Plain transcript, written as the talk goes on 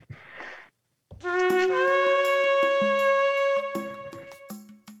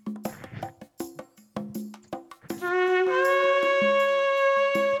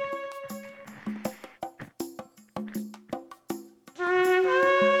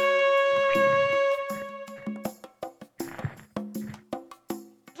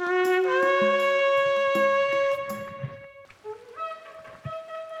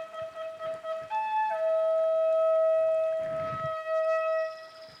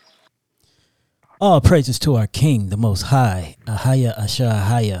All praises to our King, the Most High, Ahaya Asha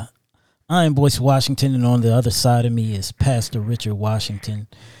Ahaya. I am Boyce Washington, and on the other side of me is Pastor Richard Washington.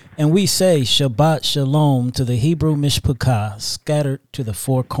 And we say Shabbat Shalom to the Hebrew Mishpachah scattered to the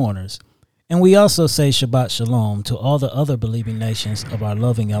four corners. And we also say Shabbat Shalom to all the other believing nations of our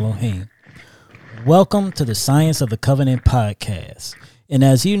loving Elohim. Welcome to the Science of the Covenant podcast. And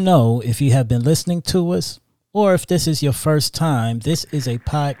as you know, if you have been listening to us, or if this is your first time, this is a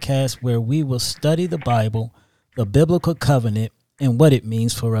podcast where we will study the Bible, the biblical covenant, and what it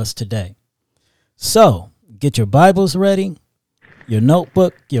means for us today. So, get your Bibles ready, your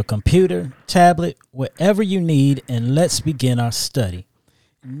notebook, your computer, tablet, whatever you need, and let's begin our study.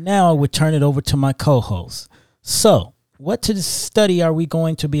 Now I will turn it over to my co-host. So, what study are we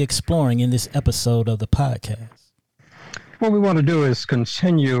going to be exploring in this episode of the podcast? What we want to do is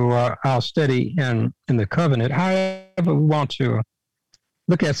continue our study in the covenant. However, we want to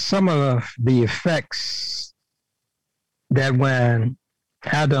look at some of the effects that when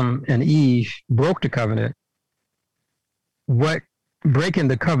Adam and Eve broke the covenant, what breaking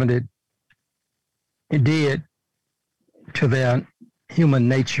the covenant it did to their human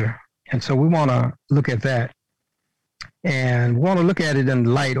nature. And so we want to look at that. And we want to look at it in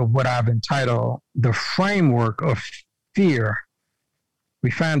light of what I've entitled the framework of fear.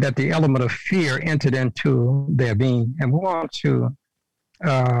 We find that the element of fear entered into their being, and we want to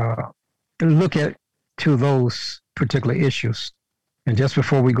look at to those particular issues. And just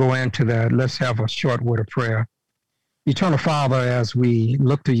before we go into that, let's have a short word of prayer. Eternal Father, as we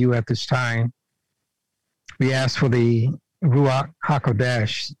look to you at this time, we ask for the Ruach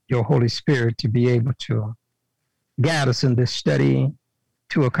HaKodesh, your Holy Spirit, to be able to guide us in this study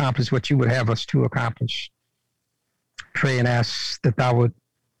to accomplish what you would have us to accomplish. Pray and ask that thou would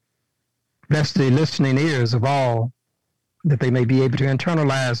bless the listening ears of all, that they may be able to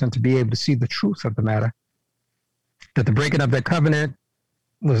internalize and to be able to see the truth of the matter. That the breaking of that covenant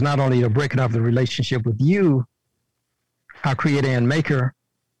was not only the breaking of the relationship with you, our creator and maker,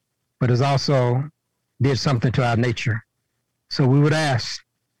 but is also did something to our nature. So we would ask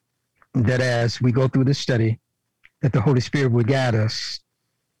that as we go through this study, that the Holy Spirit would guide us.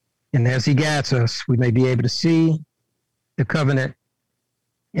 And as he guides us, we may be able to see the covenant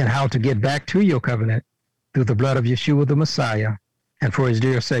and how to get back to your covenant through the blood of Yeshua the Messiah. And for his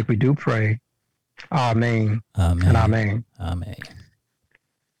dear sake, we do pray. Amen. Amen. And amen. Amen.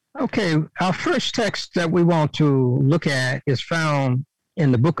 Okay, our first text that we want to look at is found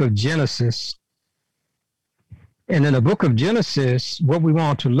in the book of Genesis. And in the book of Genesis, what we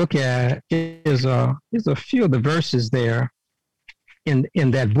want to look at is a few of the verses there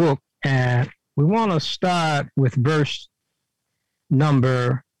in that book. And we want to start with verse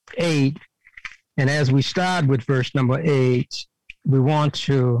number 8. And as we start with verse number 8, we want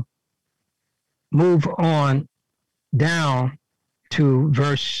to move on down to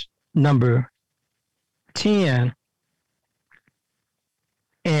verse number 10.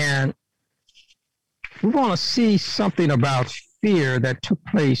 And we want to see something about fear that took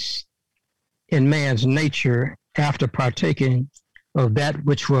place in man's nature after partaking of that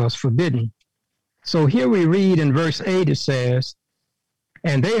which was forbidden. So here we read in verse 8, it says,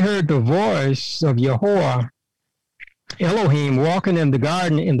 "And they heard the voice of Yahweh Elohim walking in the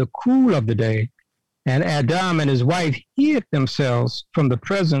garden in the cool of the day, and Adam and his wife hid themselves from the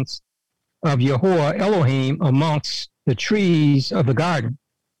presence of Yahweh Elohim amongst the trees of the garden.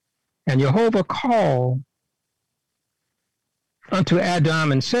 And Jehovah called unto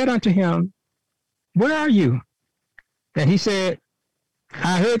Adam and said unto him, Where are you? And he said,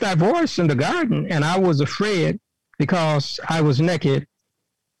 I heard thy voice in the garden, and I was afraid because I was naked,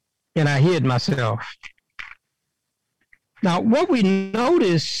 and I hid myself." Now, what we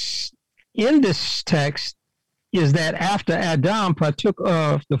notice in this text is that after Adam partook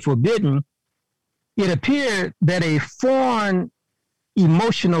of the forbidden, it appeared that a foreign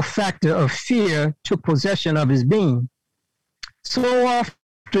emotional factor of fear took possession of his being. So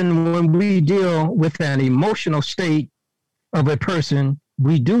often when we deal with an emotional state of a person,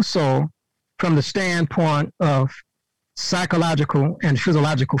 we do so from the standpoint of psychological and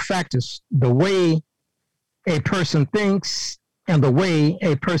physiological factors, the way a person thinks and the way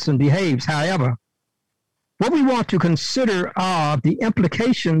a person behaves. However, what we want to consider are the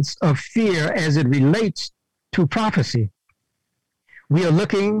implications of fear as it relates to prophecy. We are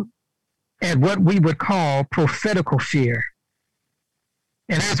looking at what we would call prophetical fear.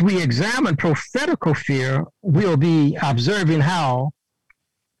 And as we examine prophetical fear, we'll be observing how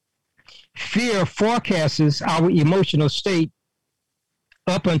fear forecasts our emotional state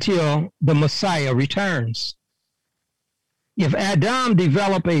up until the Messiah returns. If Adam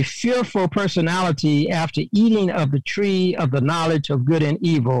developed a fearful personality after eating of the tree of the knowledge of good and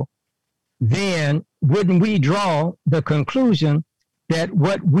evil, then wouldn't we draw the conclusion that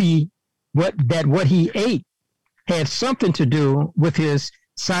what he ate had something to do with his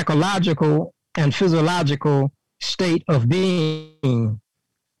psychological and physiological state of being?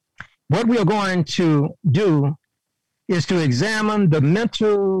 What we are going to do is to examine the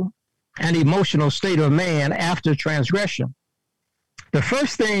mental and emotional state of man after transgression. The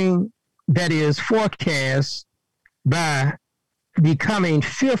first thing that is forecast by becoming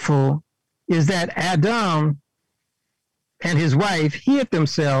fearful is that Adam and his wife hid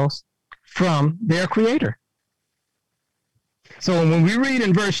themselves from their Creator. So when we read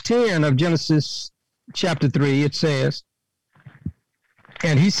in verse 10 of Genesis chapter 3, it says,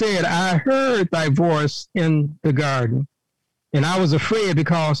 "And he said, I heard thy voice in the garden, and I was afraid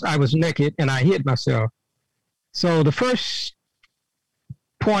because I was naked, and I hid myself." So the first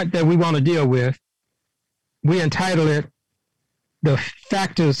point that we want to deal with, we entitle it the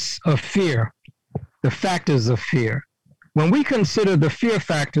factors of fear. The factors of fear. When we consider the fear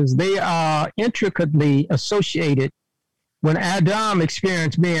factors, they are intricately associated. When Adam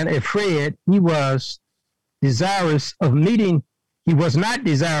experienced being afraid, he was not desirous of meeting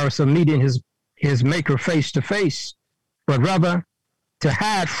his maker face to face, but rather to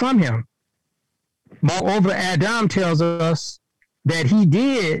hide from him. Moreover, Adam tells us that he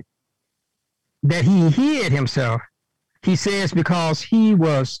hid himself. He says because he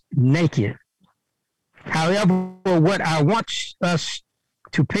was naked. However, what I want us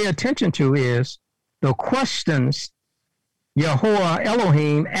to pay attention to is the questions Yahuwah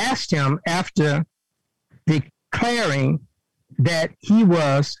Elohim asked him after declaring that he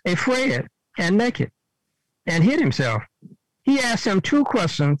was afraid and naked and hid himself. He asked him two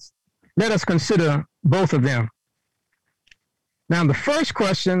questions. Let us consider both of them. Now, the first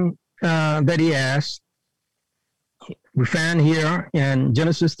question that he asked, we find here in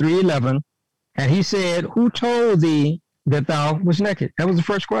Genesis 3:11, and he said, "Who told thee that thou was naked?" That was the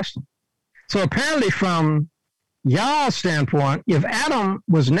first question. So apparently from Yah's standpoint, if Adam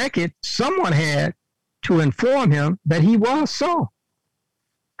was naked, someone had to inform him that he was so.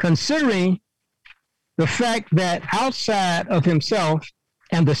 Considering the fact that outside of himself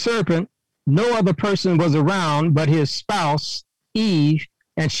and the serpent, no other person was around but his spouse, Eve,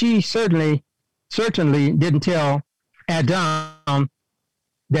 and she certainly didn't tell Adam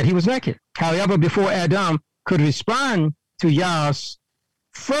that he was naked. However, before Adam could respond to Yah's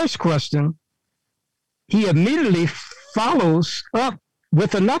first question, he immediately follows up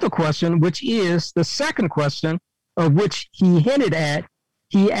with another question, which is the second question of which he hinted at.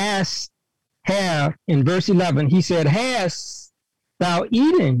 He asked, in verse 11, he said, "Hast thou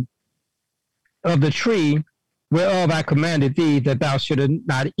eaten of the tree whereof I commanded thee that thou shouldest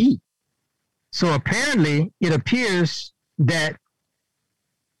not eat?" So apparently it appears that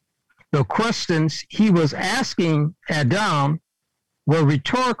the questions he was asking Adam were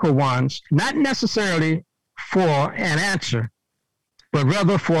rhetorical ones, not necessarily for an answer, but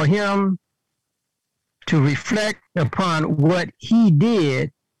rather for him to reflect upon what he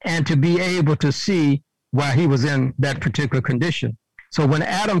did and to be able to see why he was in that particular condition. So when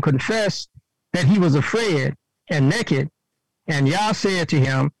Adam confessed that he was afraid and naked, and Yah said to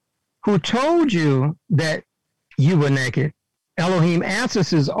him, "Who told you that you were naked?" Elohim answers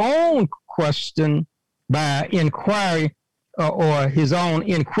his own question by inquiry, or his own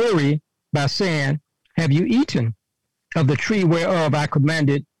inquiry by saying, "Have you eaten of the tree whereof I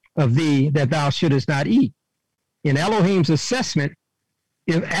commanded of thee that thou shouldest not eat?" In Elohim's assessment,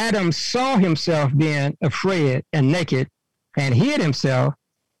 if Adam saw himself being afraid and naked and hid himself,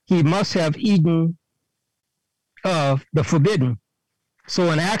 he must have eaten of the forbidden.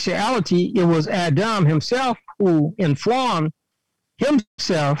 So in actuality, it was Adam himself who informed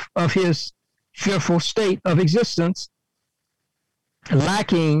himself of his fearful state of existence,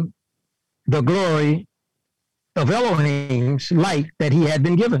 lacking the glory of Elohim's light that he had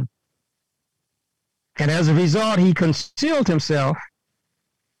been given. And as a result, he concealed himself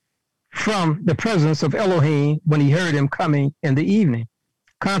from the presence of Elohim when he heard him coming in the evening.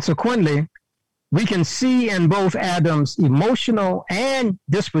 Consequently, we can see in both Adam's emotional and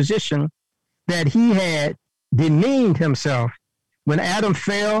disposition that he had demeaned himself. When Adam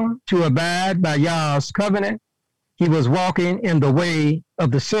failed to abide by Yah's covenant, he was walking in the way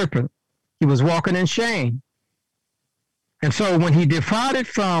of the serpent. He was walking in shame. And so when he departed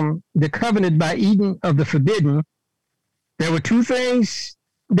from the covenant by eating of the forbidden, there were two things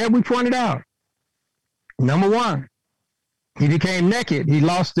that we pointed out. Number one, he became naked. He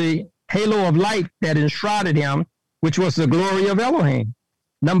lost the halo of light that enshrouded him which was the glory of Elohim.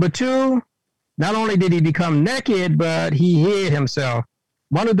 Number two, not only did he become naked, but he hid himself.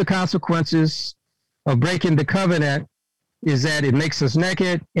 One of the consequences of breaking the covenant is that it makes us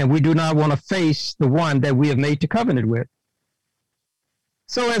naked, and we do not want to face the one that we have made the covenant with.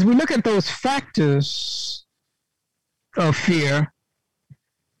 So as we look at those factors of fear,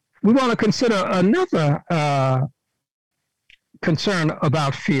 we want to consider another concern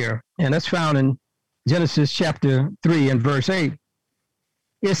about fear, and that's found in Genesis chapter 3 and verse 8.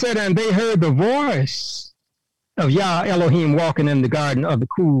 It said, and they heard the voice of Yah Elohim walking in the garden of the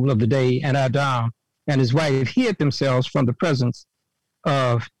cool of the day, and Adam and his wife hid themselves from the presence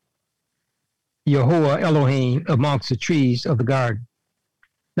of Yahuwah Elohim amongst the trees of the garden.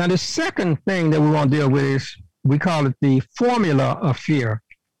 Now, the second thing that we want to deal with is, we call it the formula of fear.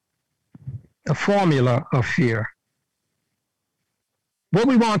 A formula of fear. What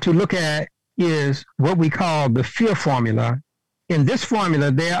we want to look at is what we call the fear formula. In this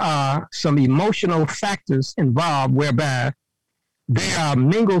formula, there are some emotional factors involved whereby they are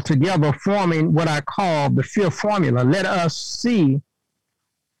mingled together, forming what I call the fear formula. Let us see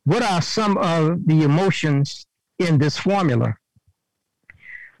what are some of the emotions in this formula.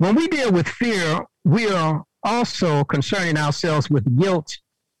 When we deal with fear, we are also concerning ourselves with guilt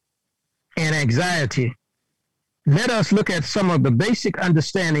and anxiety. Let us look at some of the basic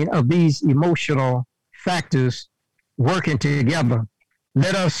understanding of these emotional factors working together.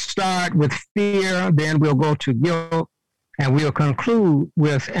 Let us start with fear, then we'll go to guilt, and we'll conclude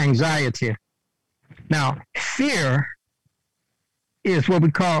with anxiety. Now, fear is what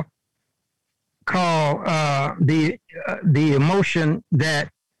we call the emotion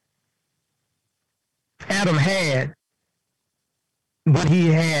that Adam had when he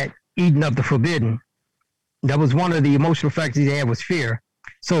had eaten of the forbidden. That was one of the emotional factors he had, was fear.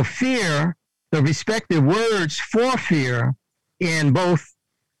 So fear, the respective words for fear in both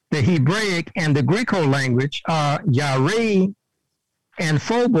the Hebraic and the Greco language are Yare and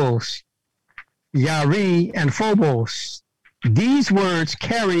Phobos. Yare and Phobos. These words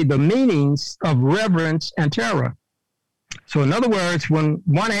carry the meanings of reverence and terror. So in other words, when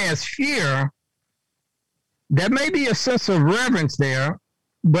one has fear, there may be a sense of reverence there,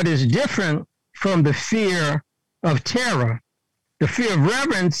 but it's different from the fear of terror. The fear of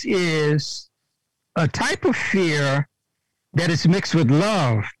reverence is a type of fear that is mixed with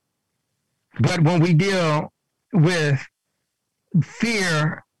love. But when we deal with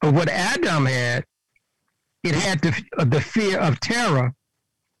fear of what Adam had, it had the fear of terror.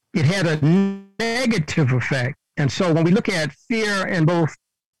 It had a negative effect. And so when we look at fear in both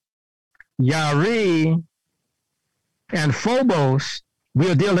Yare and Phobos, we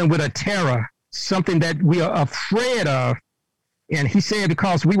are dealing with a terror, something that we are afraid of. And he said,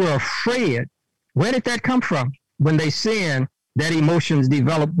 because we were afraid. Where did that come from? When they sinned, that emotions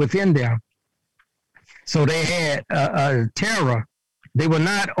developed within them. So they had a terror. They were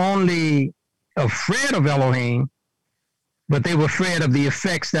not only afraid of Elohim, but they were afraid of the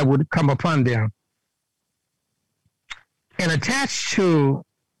effects that would come upon them. And attached to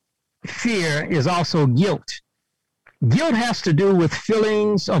fear is also guilt. Guilt has to do with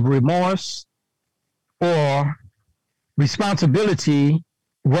feelings of remorse or responsibility,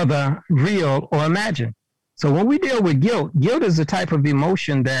 whether real or imagined. So when we deal with guilt, guilt is a type of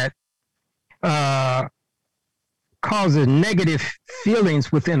emotion that causes negative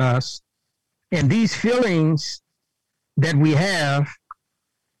feelings within us. And these feelings that we have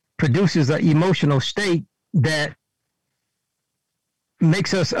produces an emotional state that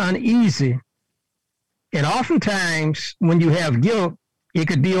makes us uneasy. And oftentimes when you have guilt, it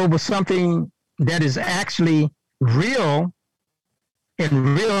could be over something that is actually real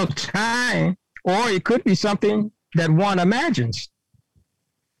in real time, or it could be something that one imagines.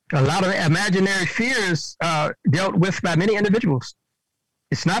 A lot of imaginary fears dealt with by many individuals.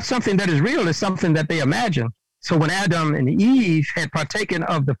 It's not something that is real, it's something that they imagine. So when Adam and Eve had partaken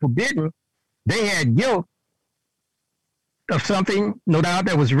of the forbidden, they had guilt of something, no doubt,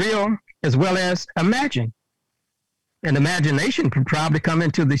 that was real as well as imagined. And imagination could probably come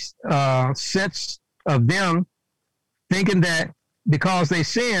into the sense of them thinking that because they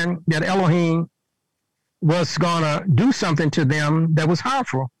sinned, that Elohim was going to do something to them that was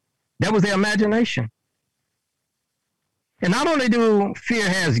harmful. That was their imagination. And not only do fear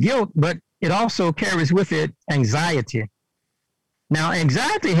has guilt, but it also carries with it anxiety. Now,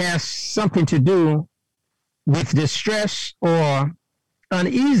 anxiety has something to do with distress or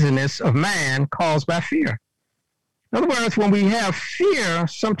uneasiness of mind caused by fear. In other words, when we have fear,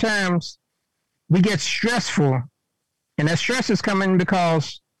 sometimes we get stressful. And that stress is coming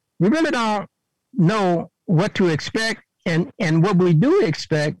because we really don't know what to expect, and what we do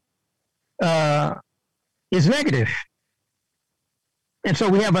expect is negative. And so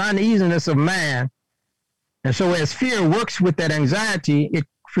we have an uneasiness of mind. And so as fear works with that anxiety, it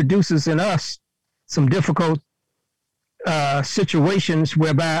produces in us some difficult situations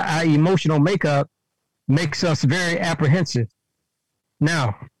whereby our emotional makeup makes us very apprehensive.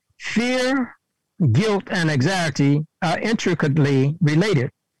 Now, fear, guilt, and anxiety are intricately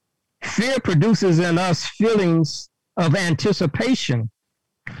related. Fear produces in us feelings of anticipation,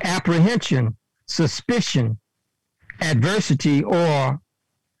 apprehension, suspicion, adversity, or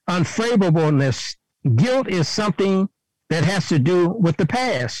unfavorableness. Guilt is something that has to do with the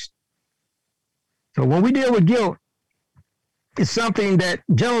past. So when we deal with guilt, it's something that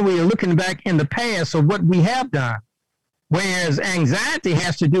generally we're looking back in the past of what we have done, whereas anxiety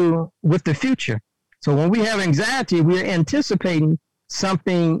has to do with the future. So when we have anxiety, we're anticipating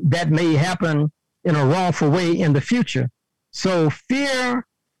something that may happen in a wrongful way in the future. So fear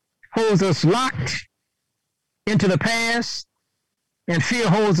holds us locked into the past, and fear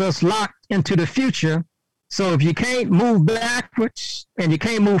holds us locked into the future. So if you can't move backwards and you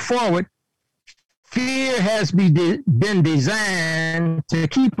can't move forward, fear has been designed to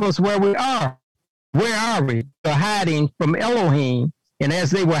keep us where we are. Where are we? We're hiding from Elohim. And as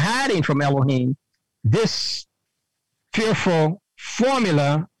they were hiding from Elohim, this fearful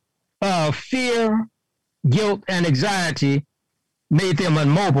formula of fear, guilt, and anxiety made them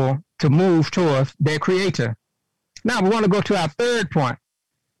immobile to move towards their creator. Now we want to go to our third point.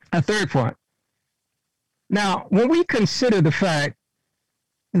 Now, when we consider the fact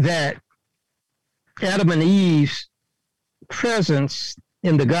that Adam and Eve's presence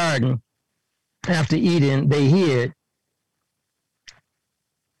in the garden after Eden, they hid.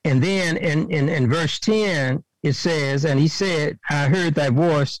 And then in verse 10, it says, and he said, I heard thy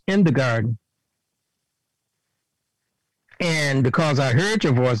voice in the garden. And because I heard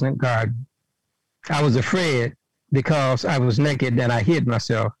your voice in the garden, I was afraid because I was naked and I hid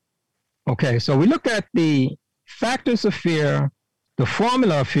myself. Okay, so we looked at the factors of fear, the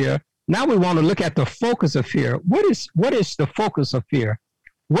formula of fear. Now we want to look at the focus of fear. What is the focus of fear?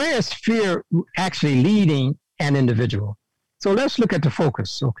 Where is fear actually leading an individual? So let's look at the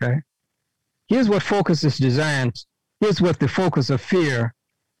focus, okay? Here's what focus is designed. Here's what the focus of fear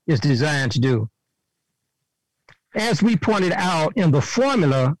is designed to do. As we pointed out in the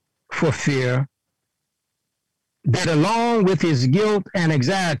formula for fear, that along with his guilt and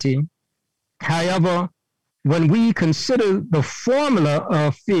anxiety, however, when we consider the formula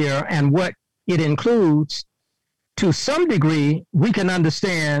of fear and what it includes, to some degree, we can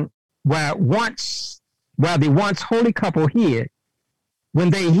understand why the once holy couple hid. When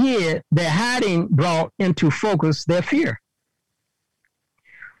they hid, their hiding brought into focus their fear.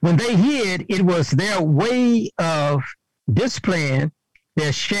 When they hid, it was their way of displaying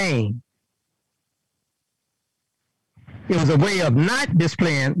their shame. It was a way of not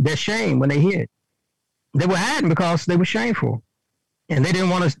displaying their shame when they hid. They were hiding because they were shameful, and they didn't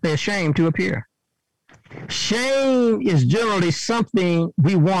want their shame to appear. Shame is generally something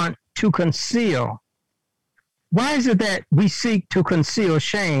we want to conceal. Why is it that we seek to conceal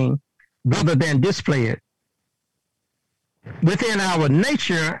shame rather than display it? Within our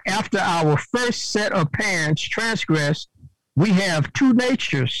nature, after our first set of parents transgressed, we have two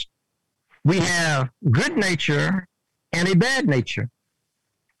natures. We have good nature and a bad nature.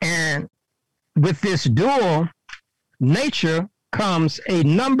 And with this dual nature comes a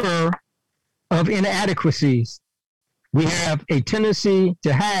number of inadequacies. We have a tendency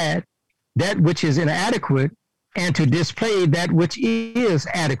to hide that which is inadequate and to display that which is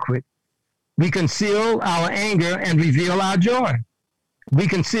adequate. We conceal our anger and reveal our joy. We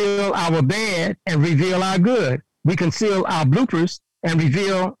conceal our bad and reveal our good. We conceal our bloopers and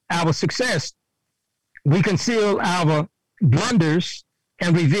reveal our success. We conceal our blunders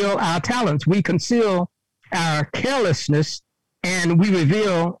and reveal our talents. We conceal our carelessness and we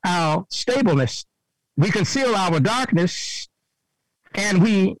reveal our stableness. We conceal our darkness and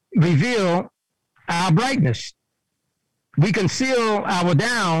we reveal our brightness. We conceal our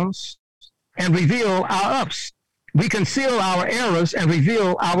downs and reveal our ups. We conceal our errors and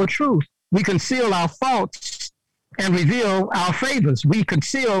reveal our truth. We conceal our faults and reveal our favors. We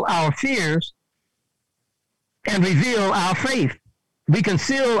conceal our fears and reveal our faith. We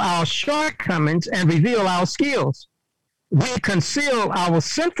conceal our shortcomings and reveal our skills. We conceal our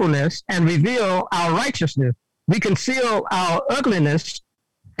sinfulness and reveal our righteousness. We conceal our ugliness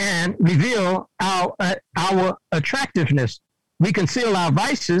and reveal our attractiveness. We conceal our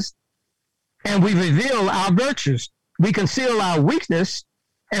vices and we reveal our virtues. We conceal our weakness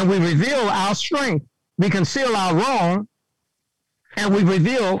and we reveal our strength. we conceal our wrong, and we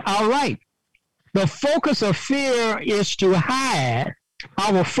reveal our right. The focus of fear is to hide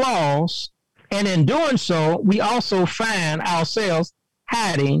our flaws, and in doing so, we also find ourselves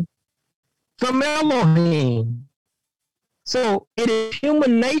hiding from Elohim. So it is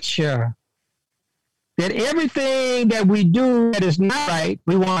human nature that everything that we do that is not right,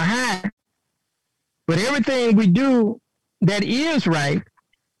 we want to hide. But everything we do that is right,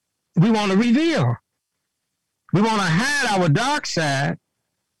 we want to reveal. We want to hide our dark side,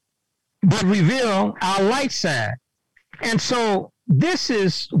 but reveal our light side. And so this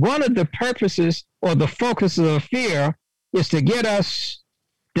is one of the purposes or the focuses of fear, is to get us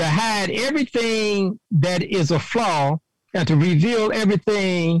to hide everything that is a flaw and to reveal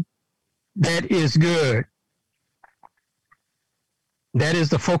everything that is good. That is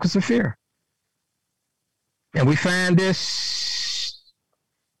the focus of fear. And we find this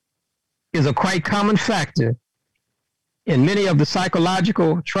is a quite common factor in many of the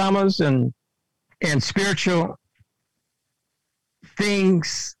psychological traumas and spiritual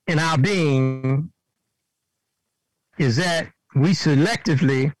things in our being, is that we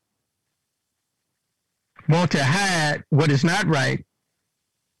selectively want to hide what is not right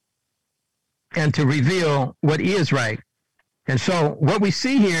and to reveal what is right. And so what we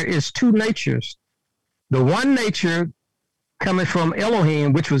see here is two natures. The one nature coming from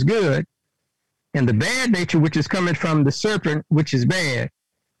Elohim, which was good, and the bad nature, which is coming from the serpent, which is bad.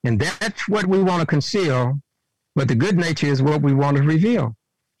 And that's what we want to conceal, but the good nature is what we want to reveal.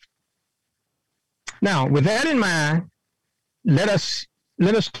 Now, with that in mind, let us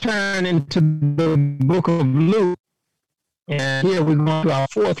turn into the book of Luke. And here we're going to our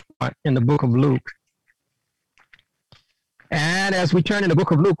fourth point in the book of Luke. And as we turn in the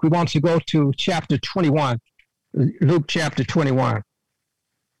book of Luke, we want to go to chapter 21, Luke chapter 21.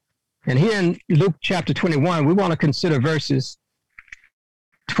 And here in Luke chapter 21, we want to consider verses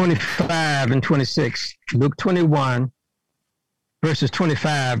 25 and 26. Luke 21, verses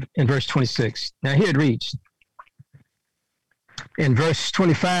 25 and verse 26. Now here it reads. In verse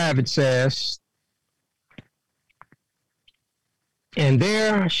 25 it says, "And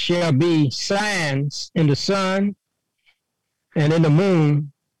there shall be signs in the sun and in the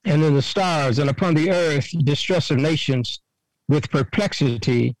moon and in the stars, and upon the earth distress of nations with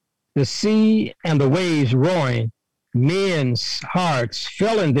perplexity, the sea and the waves roaring, men's hearts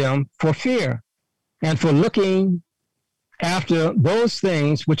failing them for fear, and for looking after those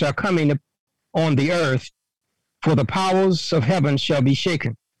things which are coming on the earth, for the powers of heaven shall be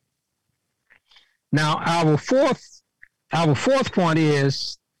shaken." Now, our fourth point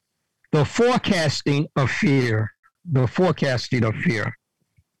is the forecasting of fear. The forecasting of fear.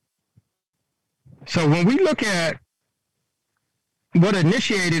 So when we look at what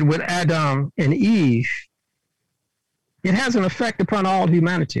initiated with Adam and Eve, it has an effect upon all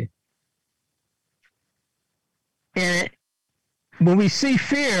humanity. And when we see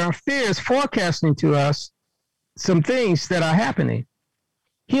fear, fear is forecasting to us some things that are happening.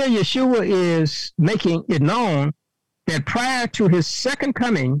 Here, Yeshua is making it known that prior to his second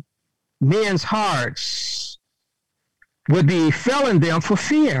coming, men's hearts would be failing them for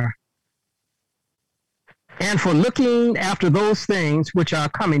fear and for looking after those things which are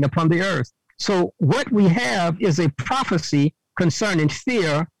coming upon the earth. So what we have is a prophecy concerning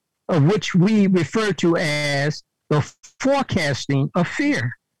fear, of which we refer to as the forecasting of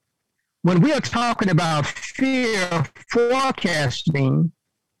fear. When we are talking about fear forecasting,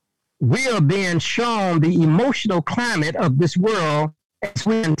 we are being shown the emotional climate of this world as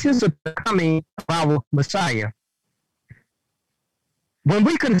we anticipate the coming of our Messiah. When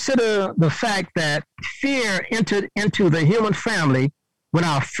we consider the fact that fear entered into the human family when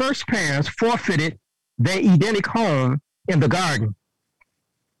our first parents forfeited their Edenic home in the garden,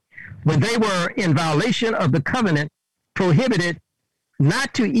 when they were in violation of the covenant prohibited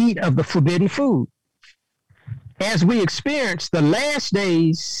not to eat of the forbidden food. As we experience the last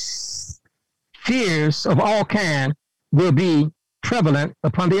days, fears of all kind will be prevalent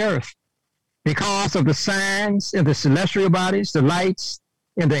upon the earth because of the signs in the celestial bodies, the lights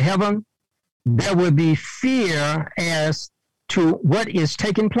in the heaven. There will be fear as to what is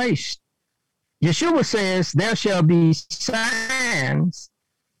taking place. Yeshua says there shall be signs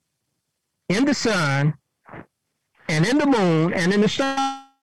in the sun and in the moon and in the stars.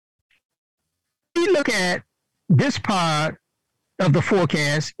 We look at this part of the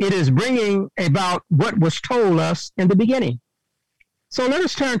forecast. It is bringing about what was told us in the beginning. So let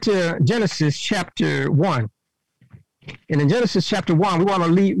us turn to Genesis chapter 1. And in Genesis chapter 1, we want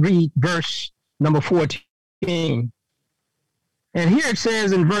to read verse number 14. And here it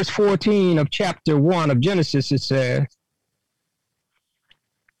says in verse 14 of chapter 1 of Genesis, it says,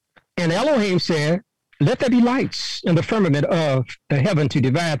 and Elohim said, let there be lights in the firmament of the heaven to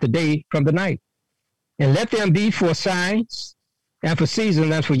divide the day from the night. And let them be for signs and for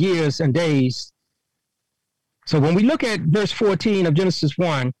seasons and for years and days. So when we look at verse 14 of Genesis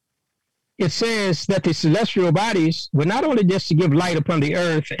 1, it says that the celestial bodies were not only just to give light upon the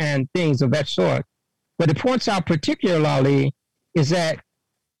earth and things of that sort, but it points out particularly is that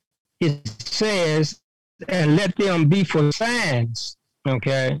it says, and let them be for signs,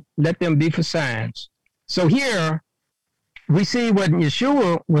 okay? Let them be for signs. So here we see when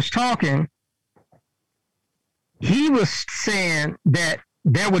Yeshua was talking, he was saying that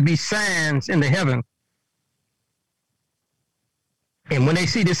there would be signs in the heaven. And when they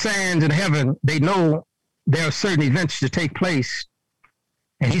see the signs in heaven, they know there are certain events to take place.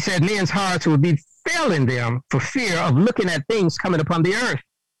 And he said men's hearts would be failing them for fear of looking at things coming upon the earth.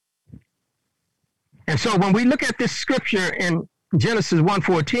 And so when we look at this scripture in Genesis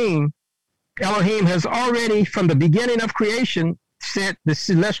 1:14, Elohim has already, from the beginning of creation, said the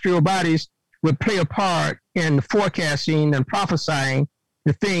celestial bodies would play a part in forecasting and prophesying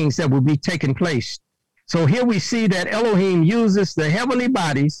the things that will be taking place. So here we see that Elohim uses the heavenly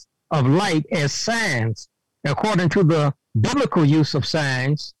bodies of light as signs. According to the biblical use of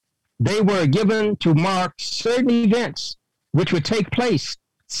signs, they were given to mark certain events which would take place.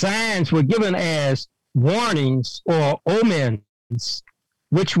 Signs were given as warnings or omens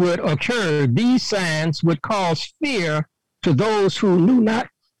which would occur. These signs would cause fear to those who knew not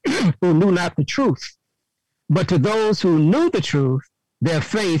the truth. But to those who knew the truth, their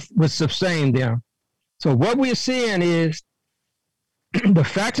faith would sustain them. So what we're seeing is the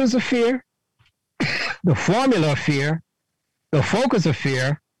factors of fear, the formula of fear, the focus of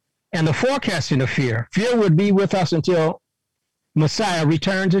fear, and the forecasting of fear. Fear would be with us until Messiah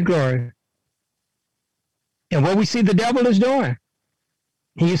returns in glory. And what we see the devil is doing,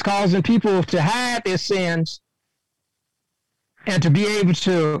 he's causing people to hide their sins and to be able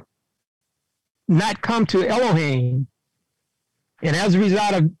to not come to Elohim. And as a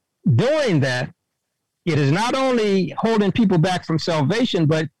result of doing that, it is not only holding people back from salvation,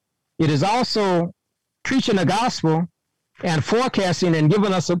 but it is also preaching the gospel and forecasting and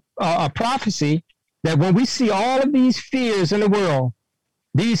giving us a prophecy that when we see all of these fears in the world,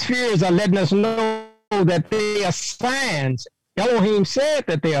 these fears are letting us know that they are signs. Elohim said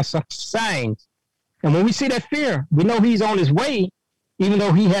that they are signs. And when we see that fear, we know he's on his way, even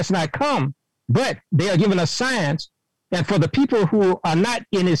though he has not come. But they are giving us signs. And for the people who are not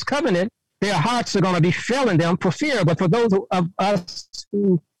in his covenant, their hearts are going to be failing them for fear. But for those of us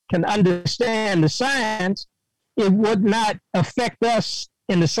who can understand the signs, it would not affect us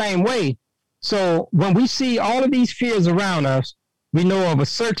in the same way. So when we see all of these fears around us, we know of a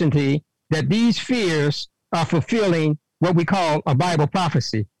certainty that these fears are fulfilling what we call a Bible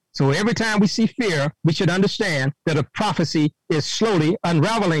prophecy. So every time we see fear, we should understand that a prophecy is slowly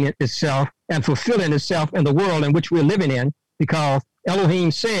unraveling itself and fulfilling itself in the world in which we're living in, because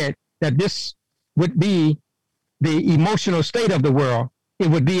Elohim said that this would be the emotional state of the world. It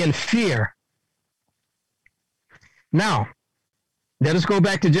would be in fear. Now, let us go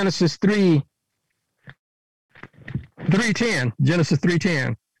back to Genesis 3:10, Genesis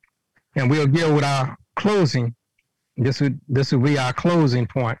 3:10, and we'll deal with our closing. This would be our closing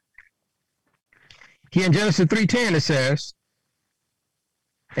point. Here in Genesis 3:10 it says,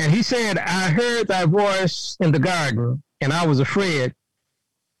 and he said, I heard thy voice in the garden, and I was afraid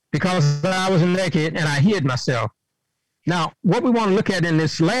because I was naked and I hid myself. Now, what we want to look at in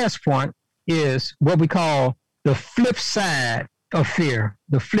this last point is what we call the flip side of fear,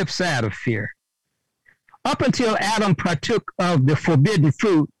 the flip side of fear. Up until Adam partook of the forbidden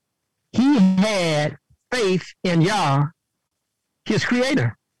fruit, he had faith in Yah, his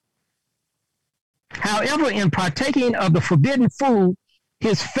creator. However, in partaking of the forbidden food,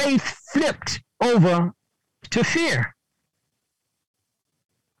 his faith flipped over to fear.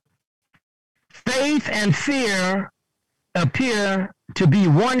 Faith and fear appear to be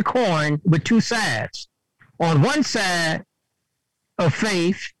one coin with two sides. On one side of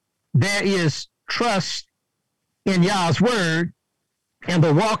faith, there is trust in Yah's word and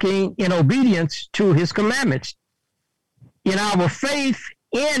the walking in obedience to his commandments. In our faith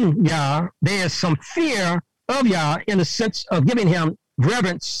in Yah, there is some fear of Yah in the sense of giving him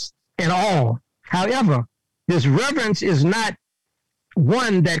reverence and awe. However, this reverence is not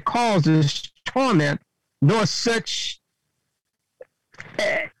one that causes torment, nor such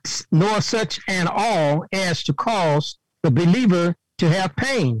an awe as to cause the believer to have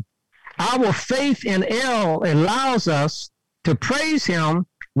pain. Our faith in El allows us to praise him,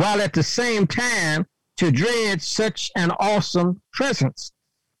 while at the same time to dread such an awesome presence.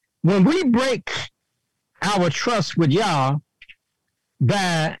 When we break our trust with Yah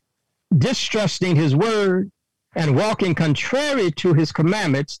by distrusting his word and walking contrary to his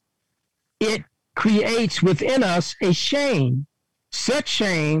commandments, it creates within us a shame. Such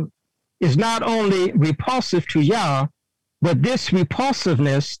shame is not only repulsive to Yah, but this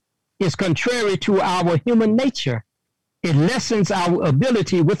repulsiveness is contrary to our human nature. It lessens our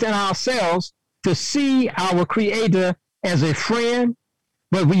ability within ourselves to see our Creator as a friend,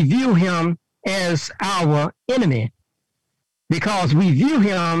 but we view him as our enemy. Because we view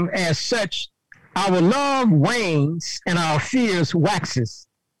him as such, our love wanes and our fears waxes.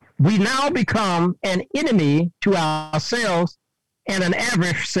 We now become an enemy to ourselves and an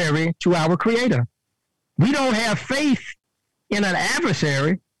adversary to our Creator. We don't have faith in an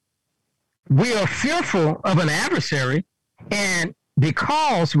adversary. We are fearful of an adversary, and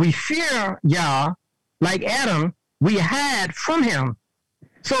because we fear Yah, like Adam, we hide from him.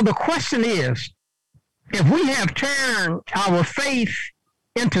 So the question is, if we have turned our faith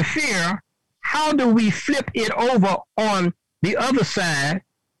into fear, how do we flip it over on the other side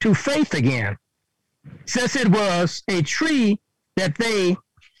to faith again? Since it was a tree that they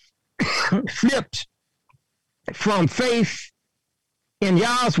flipped from faith in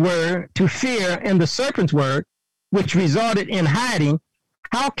Yah's word to fear in the serpent's word, which resulted in hiding,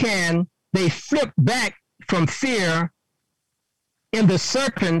 how can they flip back from fear in the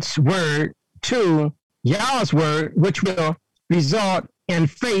serpent's word to Yah's word, which will result in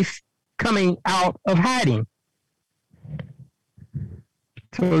faith coming out of hiding?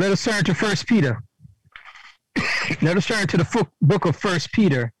 So let us turn to 1 Peter. Let us turn to the book of 1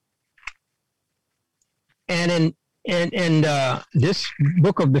 Peter. And in this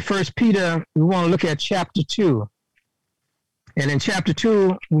book of the 1 Peter, we want to look at chapter 2. And in chapter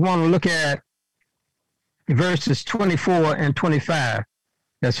 2, we want to look at verses 24 and 25.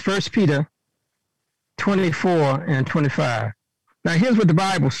 That's 1 Peter 24 and 25. Now, here's what the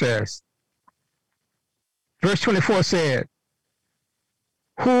Bible says. Verse 24 said,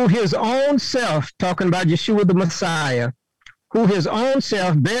 who his own self, talking about Yeshua the Messiah, who his own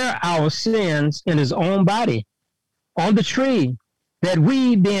self bare our sins in his own body on the tree, that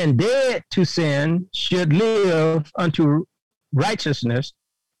we, being dead to sin, should live unto righteousness,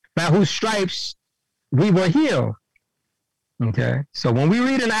 by whose stripes we were healed. Okay, so when we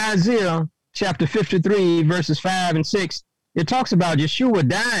read in Isaiah chapter 53, verses 5 and 6, it talks about Yeshua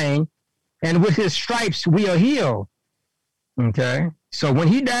dying, and with his stripes we are healed. Okay, so when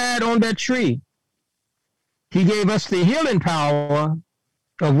he died on that tree, he gave us the healing power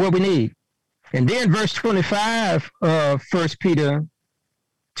of what we need. And then verse 25 of 1 Peter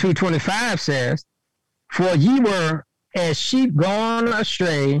 2:25 says, for ye were as sheep gone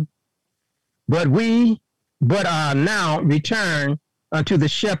astray, but are now returned unto the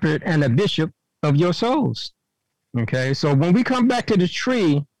shepherd and the bishop of your souls. Okay, so when we come back to the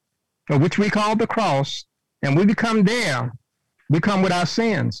tree, which we call the cross, and we become there, we come with our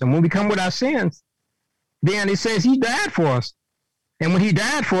sins. And when we come with our sins, then it says he died for us. And when he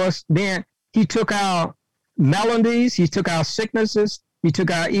died for us, then he took our maladies, he took our sicknesses, he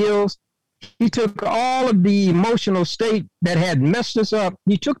took our ills, he took all of the emotional state that had messed us up.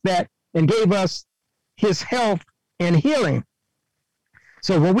 He took that and gave us his health and healing.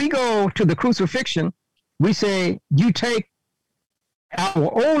 So when we go to the crucifixion, we say, you take our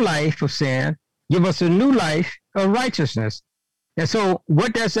old life of sin, give us a new life of righteousness. And so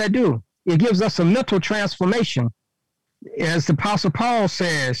what does that do? It gives us a mental transformation. As the Apostle Paul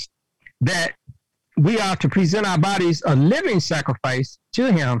says, that we are to present our bodies a living sacrifice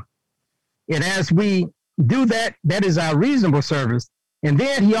to him. And as we do that, that is our reasonable service. And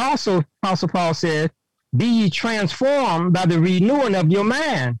then he also, Apostle Paul said, be ye transformed by the renewing of your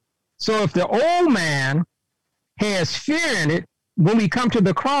mind. So if the old man has fear in it, when we come to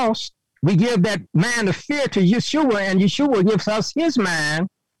the cross, we give that mind of fear to Yeshua, and Yeshua gives us his mind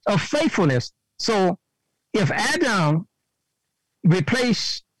of faithfulness. So if Adam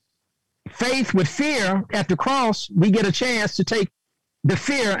replaced faith with fear at the cross, we get a chance to take the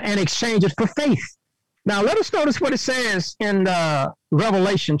fear and exchange it for faith. Now, let us notice what it says in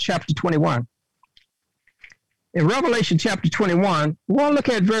Revelation chapter 21. In Revelation chapter 21, we want to look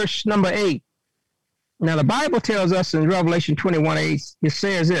at verse number 8. Now, the Bible tells us in Revelation 21:8, it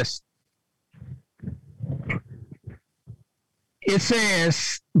says this. It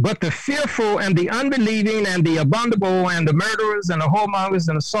says, but the fearful and the unbelieving and the abominable and the murderers and the whoremongers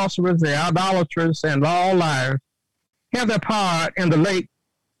and the sorcerers, the idolaters and all liars have their part in the lake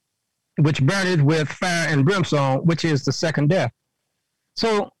which burneth with fire and brimstone, which is the second death.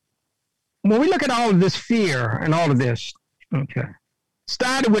 So when we look at all of this fear and all of this, okay,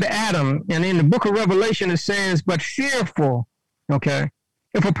 started with Adam, and in the book of Revelation it says, but fearful, okay?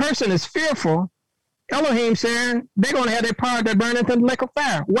 If a person is fearful, Elohim said they're going to have their part that burneth in the lake of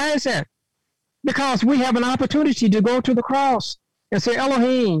fire. Why is that? Because we have an opportunity to go to the cross and say,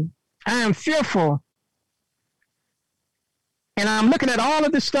 Elohim, I am fearful. And I'm looking at all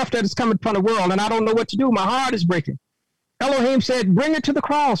of this stuff that is coming upon the world, and I don't know what to do. My heart is breaking. Elohim said, bring it to the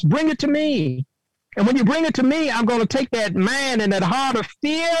cross. Bring it to me. And when you bring it to me, I'm going to take that man and that heart of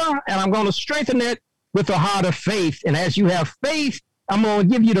fear, and I'm going to strengthen it with a heart of faith. And as you have faith, I'm going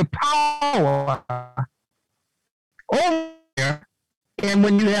to give you the power over fear. And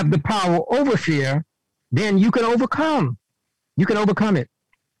when you have the power over fear, then you can overcome. You can overcome it.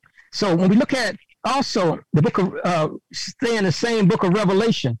 So when we look at also the book of, stay in the same book of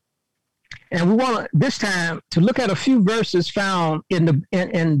Revelation, and we want this time to look at a few verses found in the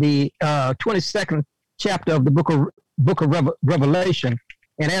 22nd chapter of the book of Revelation.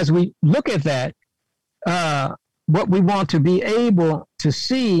 And as we look at that, what we want to be able to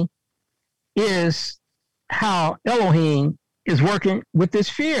see is how Elohim is working with this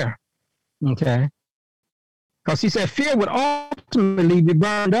fear. Okay, because he said fear would ultimately be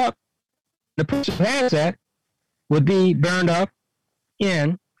burned up. The person who has that would be burned up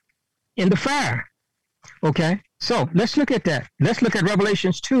in the fire. Okay, so let's look at that. Let's look at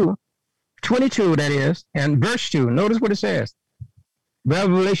Revelations 2:22, that is, and verse 2. Notice what it says.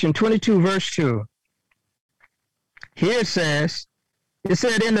 Revelation 22, verse 2. Here it said,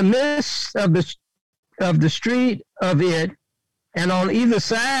 in the midst of the street of it, and on either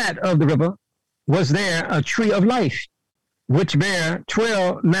side of the river, was there a tree of life, which bare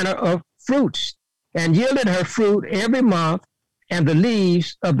 12 manner of fruits, and yielded her fruit every month, and the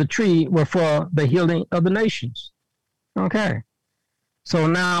leaves of the tree were for the healing of the nations. Okay. So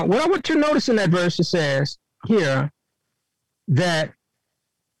now, what I want you to notice in that verse, it says here that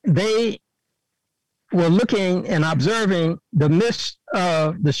they were looking and observing the midst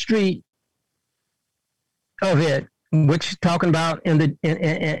of the street of it, which is talking about in the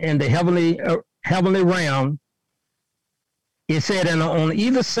heavenly realm. It said, and on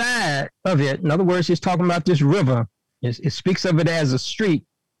either side of it, in other words, it's talking about this river. It speaks of it as a street,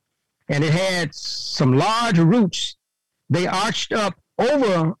 and it had some large roots. They arched up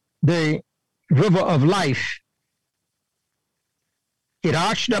over the river of life. It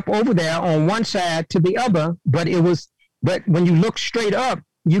arched up over there on one side to the other, but when you look straight up,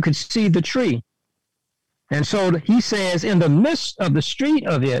 you could see the tree. And so he says, in the midst of the street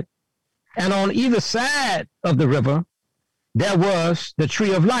of it, and on either side of the river, there was the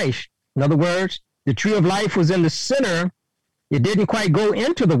tree of life. In other words, the tree of life was in the center. It didn't quite go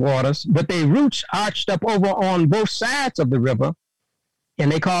into the waters, but the roots arched up over on both sides of the river,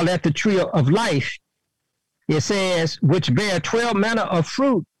 and they call that the tree of life. It says, which bare 12 manner of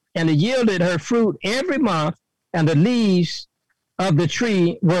fruit, and it yielded her fruit every month, and the leaves of the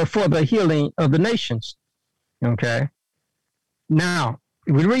tree were for the healing of the nations. Okay. Now,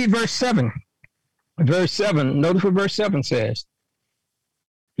 we read verse 7. Verse 7, notice what verse 7 says.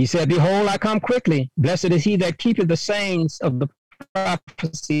 He said, behold, I come quickly. Blessed is he that keepeth the sayings of the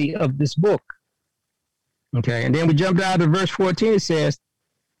prophecy of this book. Okay, and then we jump down to verse 14. It says,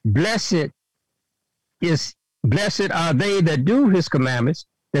 blessed are they that do his commandments,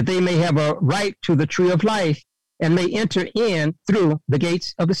 that they may have a right to the tree of life and may enter in through the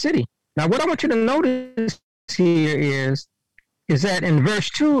gates of the city. Now, what I want you to notice here is that in verse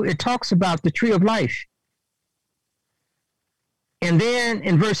 2, it talks about the tree of life. And then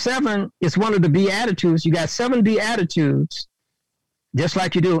in verse 7, it's one of the Beatitudes. You got 7 Beatitudes, just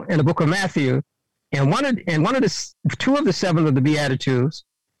like you do in the book of Matthew. And two of the 7 of the Beatitudes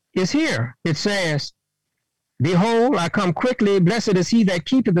is here. It says, behold, I come quickly. Blessed is he that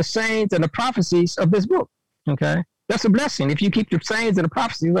keepeth the sayings and the prophecies of this book. Okay? That's a blessing if you keep the sayings and the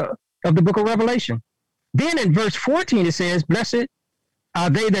prophecies of the book of Revelation. Then in verse 14, it says, blessed are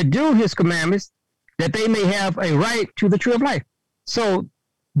they that do his commandments, that they may have a right to the tree of life. So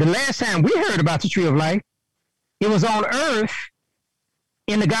the last time we heard about the tree of life, it was on earth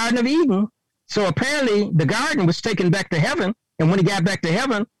in the Garden of Eden. So apparently the garden was taken back to heaven. And when he got back to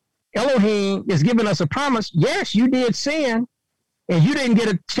heaven, Elohim is giving us a promise. Yes, you did sin, and you didn't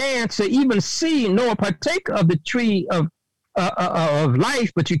get a chance to even see nor partake of the tree of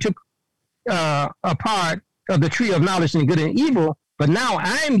life, but you took a part of the tree of knowledge and good and evil. But now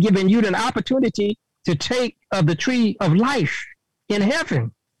I'm giving you an opportunity to take of the tree of life in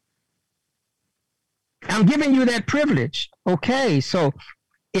heaven. I'm giving you that privilege. Okay, so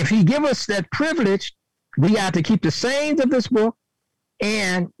if he give us that privilege, we got to keep the sayings of this book.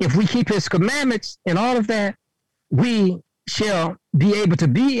 And if we keep his commandments and all of that, we shall be able to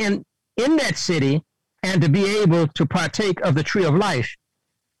be in that city and to be able to partake of the tree of life.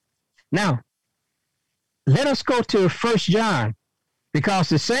 Now, let us go to 1 John, because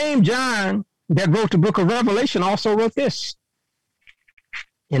the same John that wrote the book of Revelation also wrote this.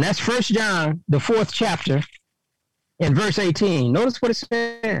 And that's 1 John, the 4th chapter, in verse 18. Notice what it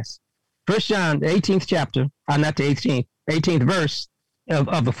says. 1 John, the 18th chapter, not the 18th verse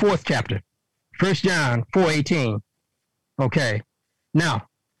of the 4th chapter. 1 John 4:18. Okay. Now,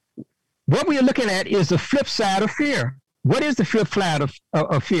 what we are looking at is the flip side of fear. What is the flip side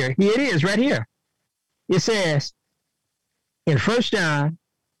of fear? Here it is, right here. It says in 1 John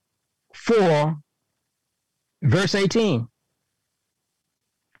 4, verse 18.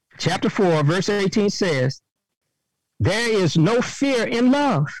 Chapter 4, verse 18 says, there is no fear in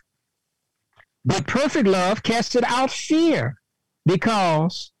love, but perfect love casteth out fear,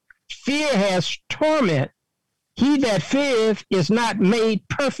 because fear has torment. He that feareth is not made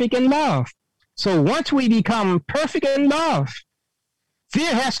perfect in love. So once we become perfect in love,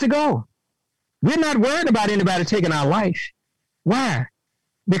 fear has to go. We're not worried about anybody taking our life. Why?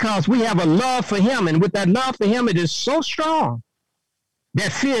 Because we have a love for him, and with that love for him, it is so strong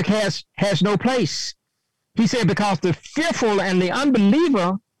that fear has no place. He said, because the fearful and the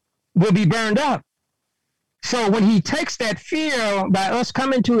unbeliever will be burned up. So when he takes that fear by us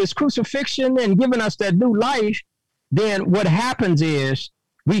coming to his crucifixion and giving us that new life, then what happens is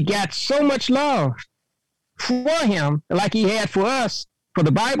we got so much love for him like he had for us. For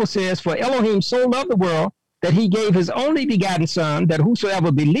the Bible says, for Elohim so loved the world that he gave his only begotten son, that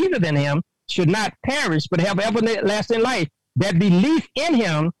whosoever believeth in him should not perish, but have everlasting life. That belief in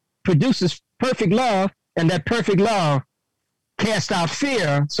him produces perfect love, and that perfect love casts out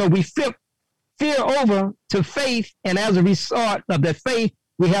fear. So we flip fear over to faith, and as a result of that faith,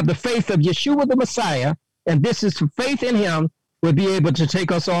 we have the faith of Yeshua the Messiah, and this is faith in him will be able to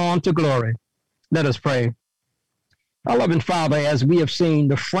take us on to glory. Let us pray. Our loving Father, as we have seen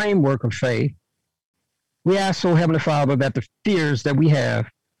the framework of faith, we ask, O Heavenly Father, that the fears that we have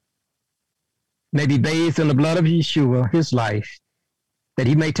may be bathed in the blood of Yeshua, his life, that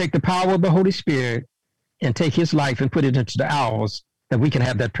he may take the power of the Holy Spirit and take his life and put it into the ours, that we can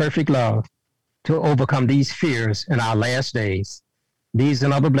have that perfect love to overcome these fears in our last days. These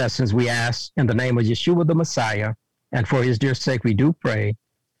and other blessings we ask in the name of Yeshua the Messiah, and for his dear sake we do pray.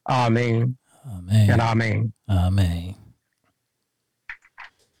 Amen. Amen. And amen. Amen.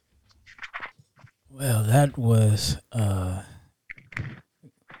 Well, that was a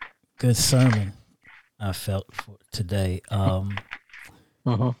good sermon, I felt, for today.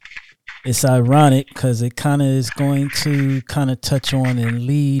 It's ironic because it kind of is going to kind of touch on and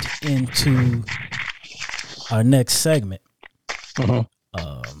lead into our next segment.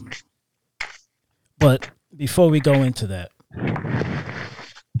 But before we go into that,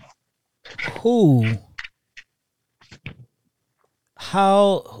 who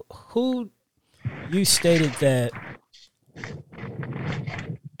you stated that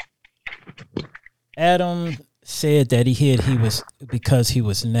Adam said that he was because he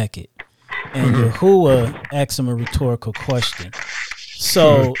was naked, and Yahuwah asked him a rhetorical question.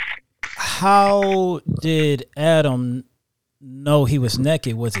 So how did Adam know he was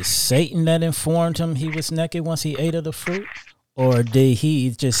naked? Was it Satan that informed him he was naked once he ate of the fruit? Or did he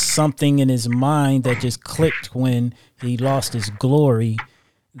just something in his mind that just clicked when he lost his glory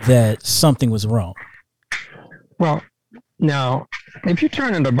that something was wrong? Well, now, if you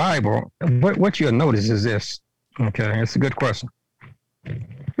turn in the Bible, what you'll notice is this. Okay, it's a good question.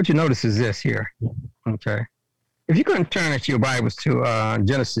 What you notice is this here. Okay. If you can turn into your Bibles to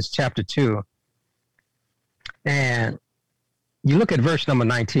Genesis chapter 2, and you look at verse number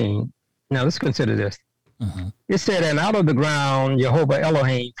 19. Now, let's consider this. It said, and out of the ground, Jehovah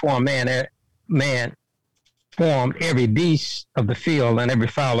Elohim formed formed every beast of the field and every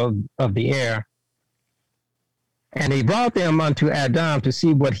fowl of the air. And he brought them unto Adam to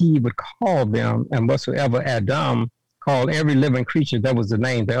see what he would call them, and whatsoever Adam called every living creature, that was the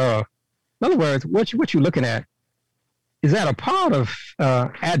name thereof. In other words, what you're looking at is that a part of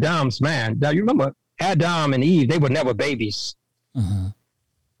Adam's man. Now, you remember Adam and Eve, they were never babies.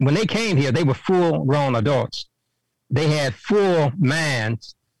 When they came here, they were full-grown adults. They had full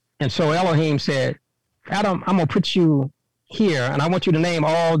minds. And so Elohim said, Adam, I'm going to put you here, and I want you to name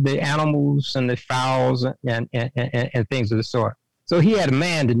all the animals and the fowls and things of the sort. So he had a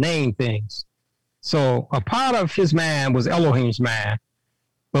man to name things. So a part of his man was Elohim's man.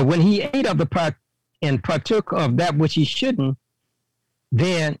 But when he ate of the pot and partook of that which he shouldn't,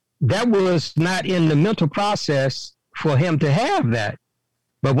 then that was not in the mental process for him to have that.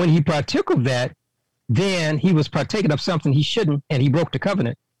 But when he partook of that, then he was partaking of something he shouldn't, and he broke the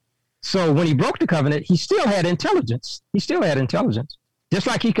covenant. So when he broke the covenant, he still had intelligence. He still had intelligence. Just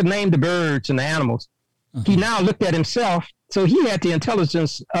like he could name the birds and the animals. He now looked at himself, so he had the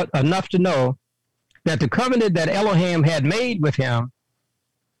intelligence enough to know that the covenant that Elohim had made with him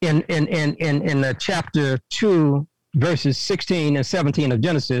in chapter 2, verses 16 and 17 of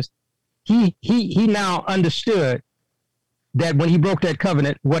Genesis, he now understood that when he broke that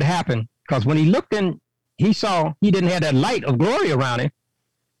covenant, what happened. Because when he looked in, he saw he didn't have that light of glory around him.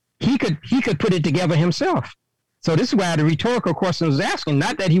 He could put it together himself. So this is why the rhetorical question was asking,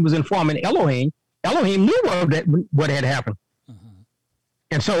 not that he was informing Elohim. Elohim knew what had happened. Mm-hmm.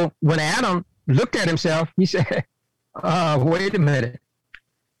 And so when Adam looked at himself, he said, wait a minute.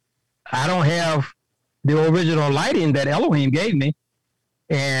 I don't have the original lighting that Elohim gave me,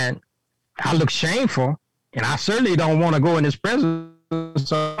 and I look shameful, and I certainly don't want to go in his presence,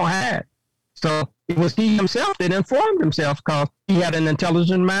 so I don't have it. So it was he himself that informed himself, because he had an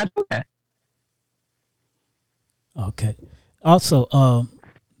intelligent mind for that. Okay. Also,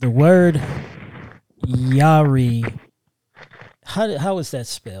 the word Yari, how is that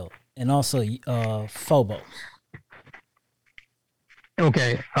spelled? And also Phobos.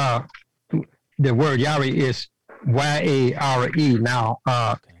 Okay. The word Yari is Y-A-R-E. Now,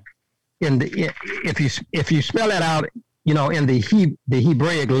 if you spell that out, in the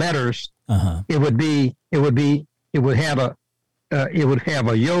Hebraic letters, it would have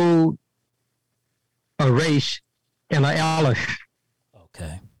a yod, a resh, and an aleph.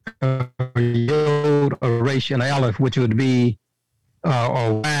 Okay. A yod, a resh, and an aleph, which would be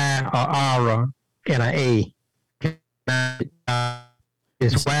a Y, a ara, and an A.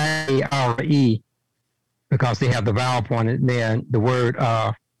 It's Y-A-R-E because they have the vowel point. And then the word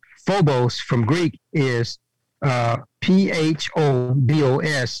phobos from Greek is P-H-O-B-O-S,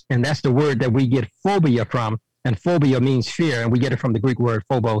 and that's the word that we get phobia from. And phobia means fear, and we get it from the Greek word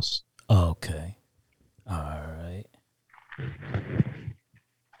phobos. Okay. All right.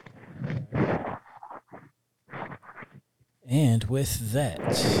 And with that,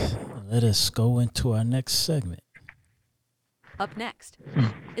 let us go into our next segment. Up next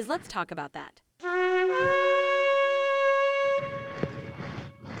is Let's Talk About That.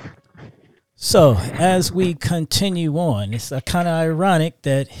 So, as we continue on, it's kind of ironic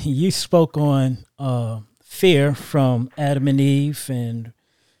that you spoke on fear from Adam and Eve and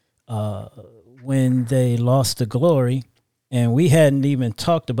when they lost the glory, and we hadn't even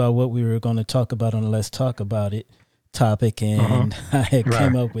talked about what we were going to talk about on the Let's Talk About It topic, and I had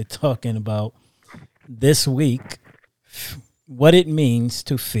came up with talking about this week what it means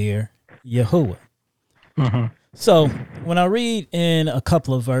to fear Yahuwah. Mm-hmm. So when I read in a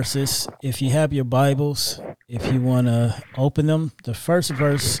couple of verses, if you have your Bibles, if you want to open them, the first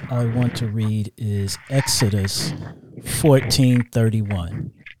verse I want to read is Exodus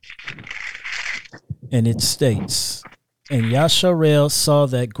 14:31. And it states, "And Yasharel saw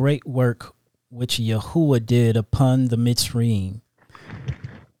that great work which Yahuwah did upon the Mitzrayim."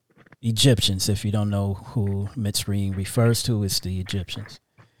 Egyptians, if you don't know who Mitzrayim refers to, it's the Egyptians.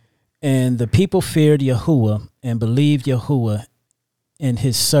 "And the people feared Yahuwah and believed Yahuwah and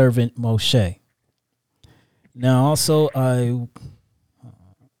his servant Moshe." Now, also, I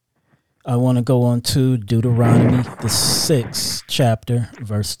want to go on to Deuteronomy, the 6th chapter,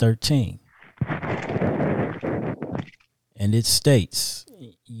 verse 13. And it states,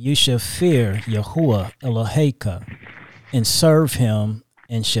 "You shall fear Yahuwah Eloheka and serve him,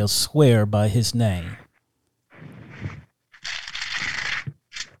 and shall swear by his name."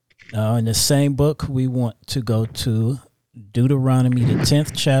 Now, in the same book, we want to go to Deuteronomy, the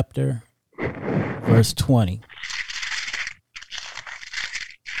 10th chapter, verse 20.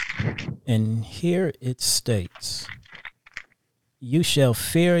 And here it states, "You shall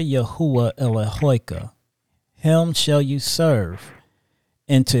fear Yahuwah Eloheka, him shall you serve,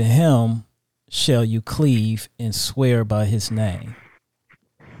 and to him shall you cleave and swear by his name."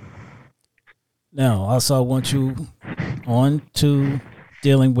 Now, also, I want you on to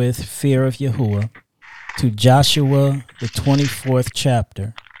dealing with fear of Yahuwah to Joshua, the 24th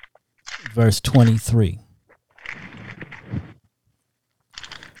chapter, verse 23.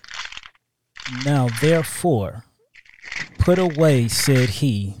 "Now, therefore, put away, said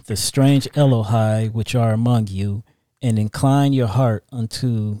he, the strange Elohai which are among you, and incline your heart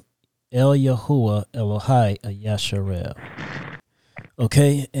unto El Yahuwah Elohai Yasharel."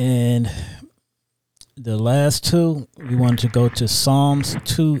 Okay, and the last two, we want to go to Psalms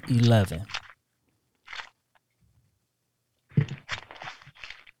 2:11.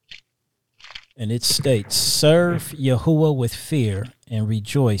 And it states, serve Yahuwah with fear and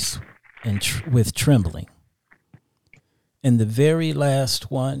rejoice with trembling. And the very last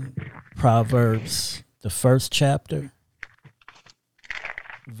one, Proverbs, the first chapter,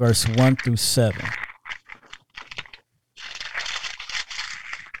 verse 1 through 7.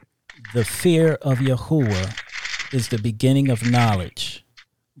 The fear of Yahuwah is the beginning of knowledge,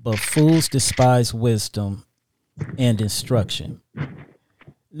 but fools despise wisdom and instruction.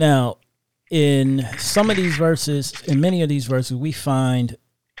 Now, in some of these verses, in many of these verses, we find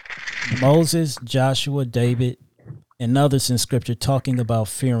Moses, Joshua, David, and others in Scripture talking about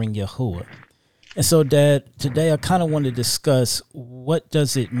fearing Yahuwah. And so, Dad, today I kind of want to discuss what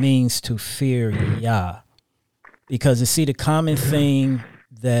does it mean to fear Yah? Because you see, the common thing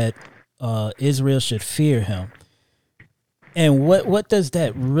that Israel should fear him. And what does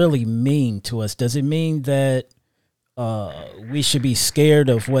that really mean to us? Does it mean that we should be scared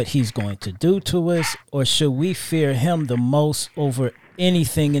of what he's going to do to us, or should we fear him the most over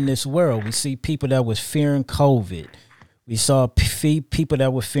anything in this world? We see people that was fearing COVID. We saw people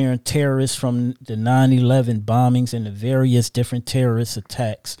that were fearing terrorists from the 9/11 bombings and the various different terrorist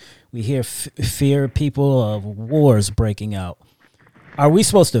attacks. We hear fear people of wars breaking out. Are we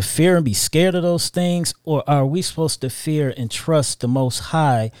supposed to fear and be scared of those things, or are we supposed to fear and trust the Most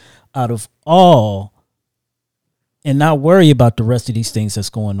High out of all and not worry about the rest of these things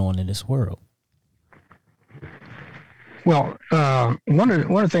that's going on in this world? Well, one of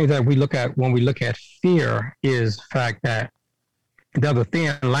the things that we look at when we look at fear is the fact that there's a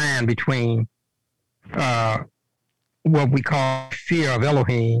thin line between what we call fear of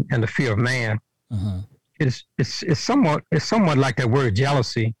Elohim and the fear of man. Mm-hmm. It's somewhat like that word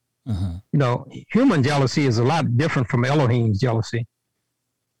jealousy. Mm-hmm. You know, human jealousy is a lot different from Elohim's jealousy.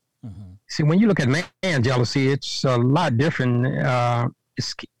 Mm-hmm. See, when you look at man jealousy, it's a lot different.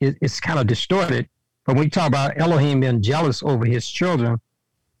 It's kind of distorted. But when we talk about Elohim being jealous over his children,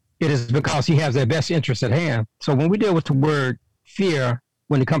 it is because he has their best interest at hand. So when we deal with the word fear,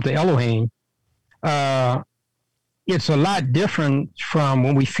 when it comes to Elohim, it's a lot different from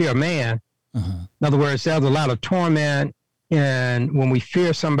when we fear man. Mm-hmm. In other words, there's a lot of torment, and when we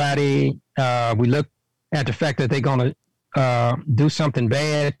fear somebody, we look at the fact that they're going to do something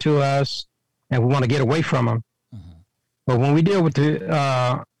bad to us, and we want to get away from them. Mm-hmm. But when we deal with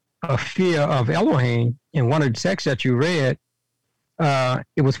the fear of Elohim, in one of the texts that you read,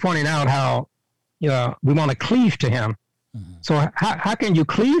 it was pointing out how we want to cleave to him. Mm-hmm. So how can you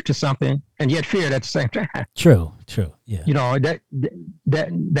cleave to something and yet fear it at the same time? True, yeah. You know,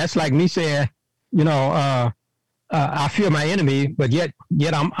 that's like me saying, I fear my enemy, but yet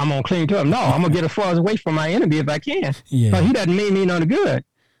I'm gonna cling to him. No, I'm gonna get as far away from my enemy if I can. Yeah. But he doesn't mean me no good.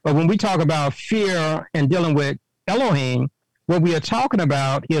 But when we talk about fear and dealing with Elohim, what we are talking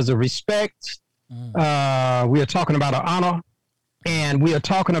about is a respect. We are talking about an honor, and we are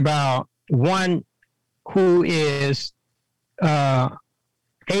talking about one who is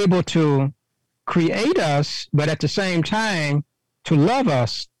able to create us, but at the same time to love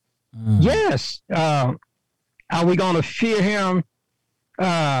us. Yes. Are we going to fear him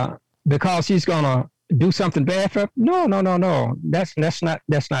because he's going to do something bad for us? No. That's not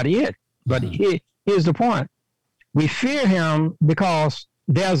it. But here's the point. We fear him because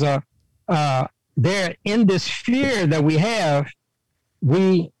there's there in this fear that we have,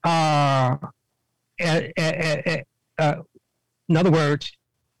 we are, in other words,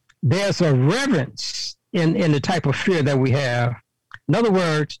 there's a reverence in the type of fear that we have. In other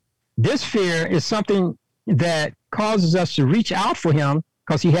words, this fear is something that causes us to reach out for him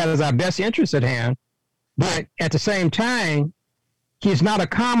because he has our best interest at hand. But at the same time, he's not a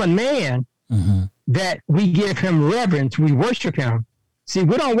common man. Mm-hmm. That we give him reverence, we worship him. See,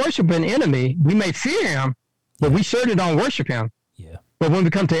 we don't worship an enemy. We may fear him, but we certainly don't worship him. Yeah. But when we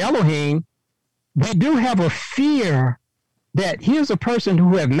come to Elohim, we do have a fear that he is a person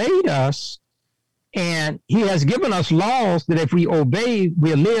who have made us, and he has given us laws that if we obey,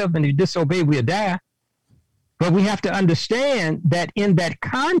 we'll live, and if we disobey, we'll die. But we have to understand that in that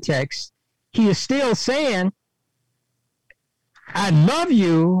context, he is still saying, I love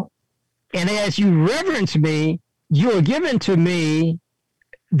you, and as you reverence me, you are given to me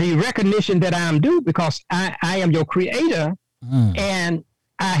the recognition that I am due because I am your creator, and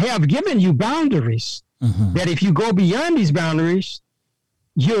I have given you boundaries. Mm-hmm. That if you go beyond these boundaries,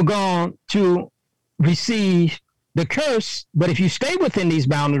 you're going to receive the curse. But if you stay within these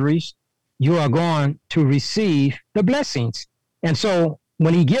boundaries, you are going to receive the blessings. And so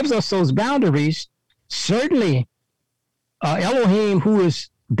when he gives us those boundaries, certainly Elohim, who is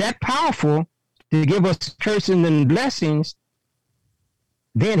that powerful to give us curses and blessings,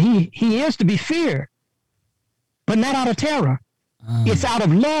 then he is to be feared, but not out of terror. It's out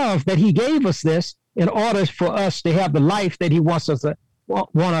of love that he gave us this in order for us to have the life that he wants us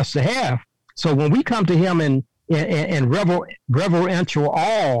to have. So when we come to him in reverential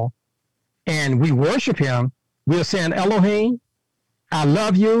awe and we worship him, we're saying, Elohim, I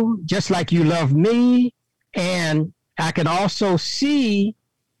love you just like you love me. And I can also see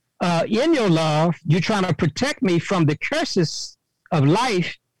in your love, you're trying to protect me from the curses of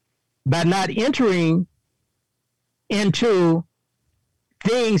life by not entering into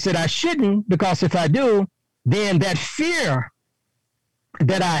things that I shouldn't, because if I do, then that fear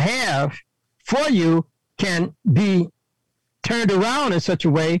that I have for you can be turned around in such a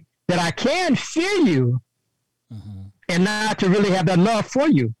way that I can fear you and not to really have that love for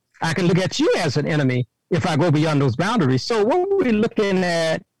you. I can look at you as an enemy if I go beyond those boundaries. So what we're looking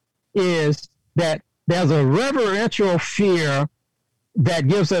at is that there's a reverential fear that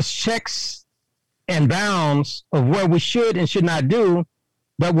gives us checks and bounds of what we should and should not do.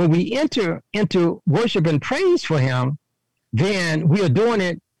 But when we enter into worship and praise for him, then we are doing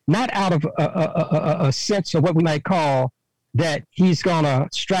it not out of a sense of what we might call that he's going to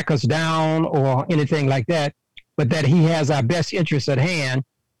strike us down or anything like that, but that he has our best interests at hand.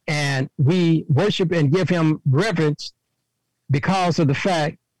 And we worship and give him reverence because of the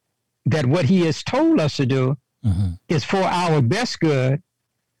fact that what he has told us to do is for our best good,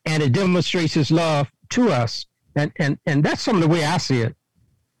 and it demonstrates his love to us. And that's some of the way I see it.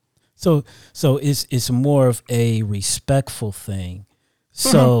 So it's more of a respectful thing.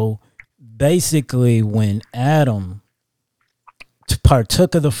 So basically, when Adam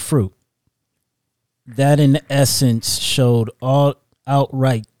partook of the fruit, that in essence showed all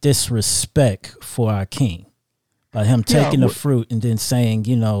outright disrespect for our King by him taking the fruit and then saying,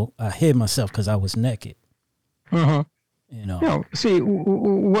 I hid myself because I was naked. See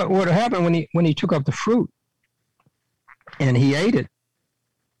what happened when he took up the fruit and he ate it.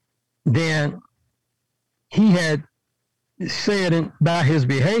 Then he had said by his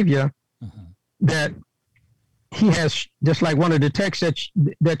behavior that he has, just like one of the texts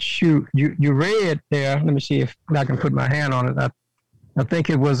that you read there. Let me see if I can put my hand on it. I think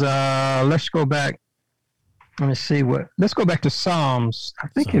it was, let's go back. Let me see let's go back to Psalms. I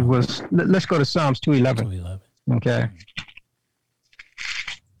think it was, let's go to Psalms 2:11. Okay.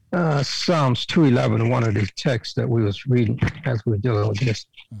 Psalms 2:11, one of the texts that we was reading as we were dealing with this.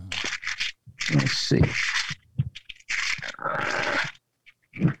 Let's see.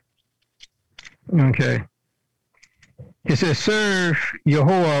 Okay. It says, serve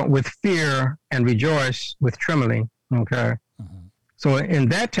Yehovah with fear and rejoice with trembling. Okay. So in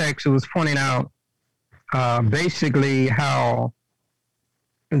that text, it was pointing out basically how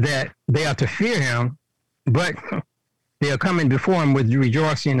that they are to fear him, but they are coming before him with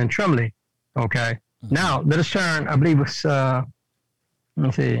rejoicing and trembling. Okay. Now, let us turn, I believe it's,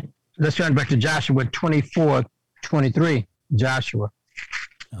 let's see. Let's turn back to Joshua 24:23. Joshua.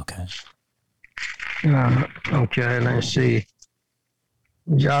 Okay. Okay, let's see.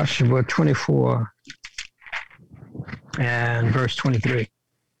 Joshua 24 and verse 23.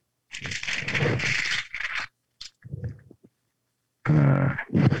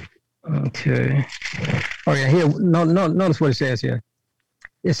 Okay. Oh yeah, here, notice what it says here.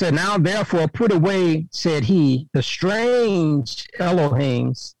 It said, now therefore put away, said he, the strange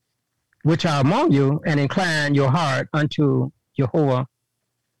Elohims which are among you, and incline your heart unto Yehovah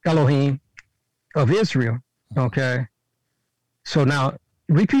Elohim of Israel. Okay. So now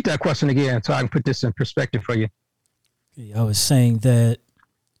repeat that question again so I can put this in perspective for you. I was saying that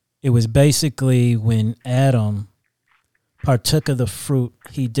it was basically when Adam partook of the fruit,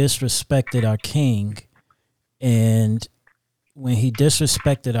 he disrespected our King. And when he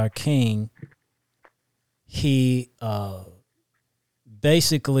disrespected our King, he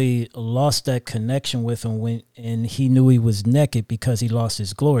basically lost that connection with him and he knew he was naked because he lost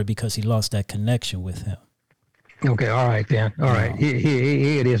his glory, because he lost that connection with him. Okay, all right then. All right,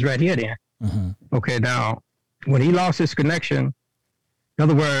 here it is right here then. Okay, now when he lost his connection, in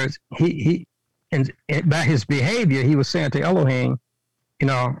other words, he and by his behavior, he was saying to Elohim,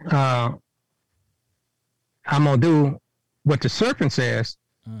 I'm gonna do what the serpent says.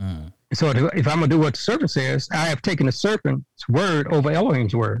 So if I'm going to do what the serpent says, I have taken the serpent's word over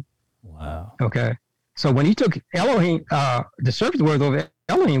Elohim's word. Wow. Okay. So when he took Elohim, the serpent's word over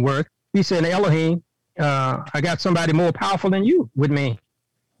Elohim's word, he said, Elohim, I got somebody more powerful than you with me.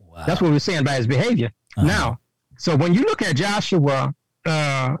 Wow. That's what we're saying by his behavior. Now, so when you look at Joshua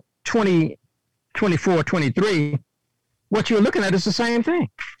 24:23, what you're looking at is the same thing.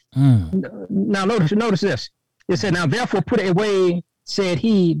 Now notice this. It said, now therefore put away said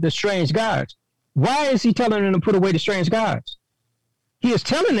he, the strange gods. Why is he telling them to put away the strange gods? He is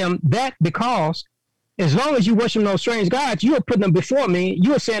telling them that because as long as you worship those strange gods, you are putting them before me.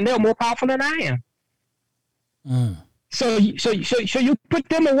 You are saying they're more powerful than I am. Mm. So you put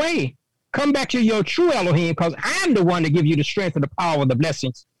them away. Come back to your true Elohim, because I'm the one that gives you the strength and the power of the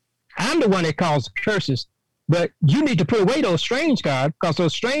blessings. I'm the one that causes curses. But you need to put away those strange gods, because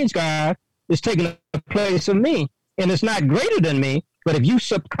those strange gods is taking the place of me. And it's not greater than me. But if you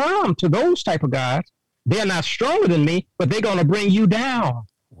succumb to those type of gods, they're not stronger than me, but they're going to bring you down.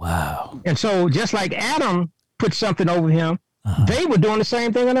 Wow. And so just like Adam put something over him, they were doing the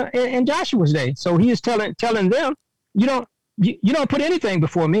same thing in Joshua's day. So he is telling them, you don't put anything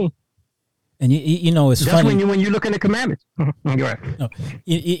before me. And you know, it's That's funny when you look in the commandments. Go ahead. No,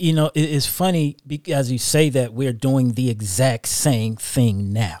 you know, it's funny because you say that we're doing the exact same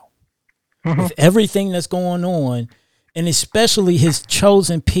thing now with everything that's going on, and especially his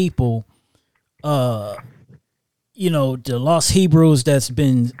chosen people. You know, the lost Hebrews that's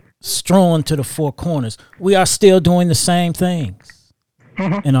been strewn to the four corners. We are still doing the same things.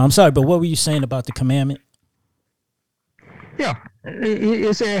 And I'm sorry, but what were you saying about the commandment? Yeah,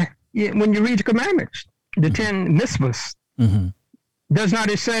 it's when you read the commandments, the 10 mitzvahs, does not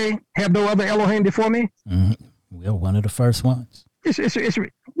it say, have no other Elohim before me? We're one of the first ones. It's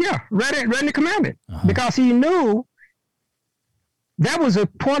read in the commandment, because he knew that was a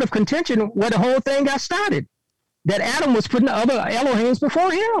point of contention where the whole thing got started, that Adam was putting other Elohims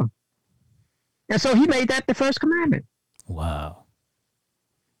before him. And so he made that the first commandment. Wow.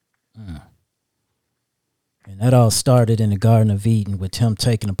 And that all started in the Garden of Eden with him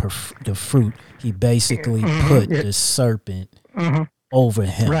taking the fruit. He basically put the serpent over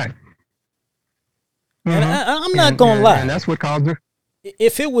him. Right. And I'm not going to lie. And that's what caused her.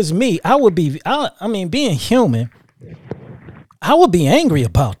 If it was me, I would be, I mean, being human, I would be angry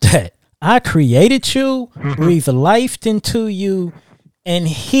about that. I created you, breathed life into you, and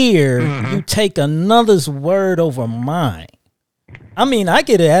here you take another's word over mine. I mean, I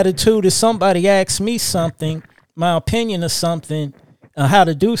get an attitude if somebody asks me something, my opinion of something, how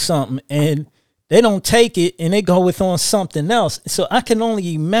to do something, and they don't take it and they go with on something else. So I can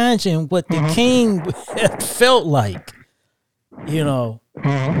only imagine what the king felt like. You know,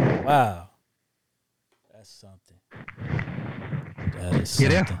 wow. That's something. That is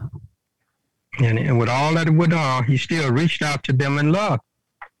something. Yeah. And with all that went on, he still reached out to them in love.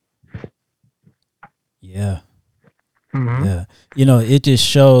 Yeah. Yeah. You know, it just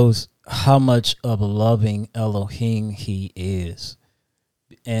shows how much of a loving Elohim he is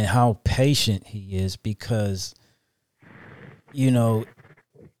and how patient he is, because, you know,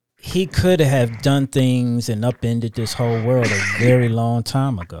 he could have done things and upended this whole world a very long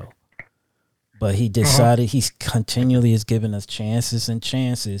time ago. But he decided he continually is giving us chances and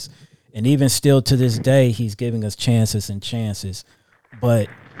chances. And even still to this day, he's giving us chances and chances. But,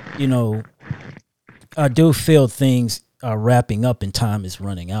 you know, I do feel things are wrapping up and time is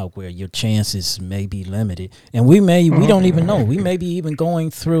running out where your chances may be limited. And we don't even know. We may be even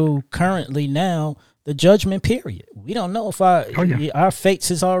going through currently now the judgment period. We don't know if our fates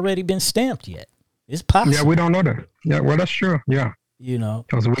has already been stamped yet. It's possible. Yeah, we don't know that. Yeah, well, that's true. Yeah. You know.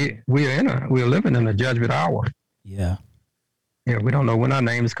 Because we're living in a judgment hour. Yeah. Yeah, we don't know when our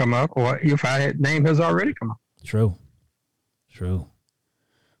names come up or if our name has already come up. True.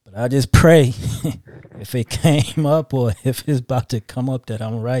 But I just pray if it came up or if it's about to come up that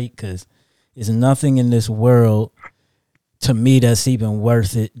I'm right, because there's nothing in this world to me that's even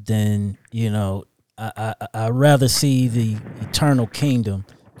worth it than, you know, I'd rather see the eternal kingdom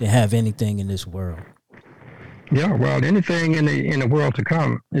than have anything in this world. Yeah, well, anything in the world to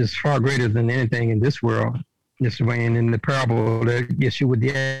come is far greater than anything in this world. This way, and in the parable that Yeshua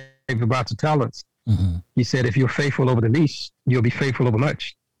gave about to tell us, he said, if you're faithful over the least, you'll be faithful over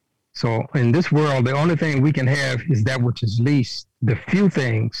much. So in this world, the only thing we can have is that which is least, the few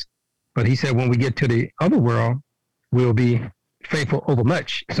things. But he said when we get to the other world, we'll be faithful over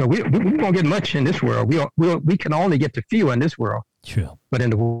much. So we won't get much in this world. We can only get to few in this world. True. But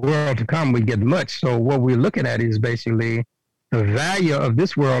in the world to come, we get much. So what we're looking at is basically the value of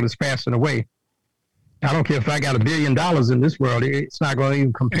this world is passing away. I don't care if I got $1 billion in this world, it's not going to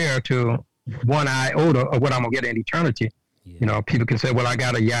even compare to one iota of what I'm going to get in eternity. Yeah. You know, people can say, well, I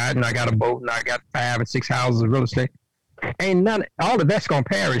got a yacht and I got a boat and I got 5 and 6 houses of real estate. Ain't none, all of that's going to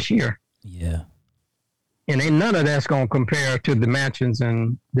perish here. Yeah. And ain't none of that's going to compare to the mansions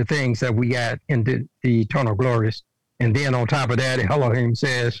and the things that we got in the eternal glories. And then on top of that, Elohim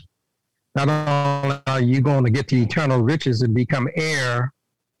says, not only are you going to get the eternal riches and become heir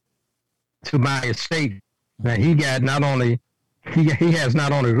to my estate. Now he got not only he has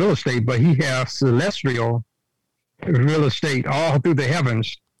not only real estate, but he has celestial real estate all through the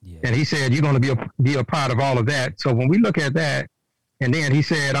heavens. Yeah. And he said, you're going to be a part of all of that. So when we look at that, and then he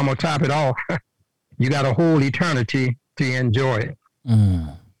said, I'm going to top it off. You got a whole eternity to enjoy it.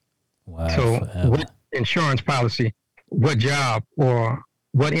 Wow. So forever. what insurance policy, what job, or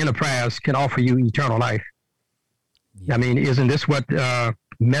what enterprise can offer you eternal life? Yeah. I mean, isn't this what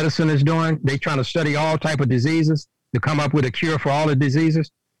medicine is doing? They're trying to study all type of diseases to come up with a cure for all the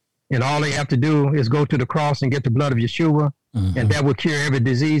diseases. And all they have to do is go to the cross and get the blood of Yeshua, and that will cure every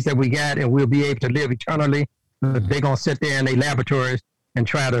disease that we got, and we'll be able to live eternally. But they're going to sit there in their laboratories and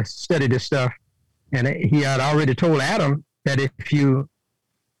try to study this stuff. And he had already told Adam that if you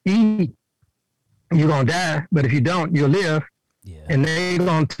eat, you're going to die, but if you don't, you'll live. Yeah. And they're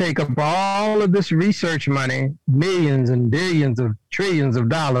going to take up all of this research money, millions and billions of trillions of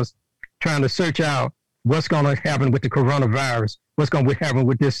dollars, trying to search out what's going to happen with the coronavirus, what's going to happen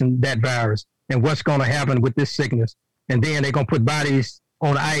with this and that virus, and what's going to happen with this sickness. And then they're going to put bodies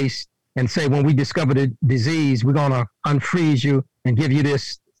on ice and say, when we discover the disease, we're going to unfreeze you and give you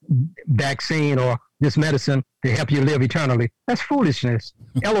this vaccine or this medicine to help you live eternally. That's foolishness.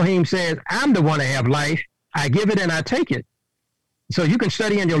 Elohim says, I'm the one that have life. I give it and I take it. So you can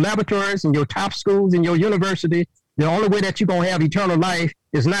study in your laboratories and your top schools and your university. The only way that you're going to have eternal life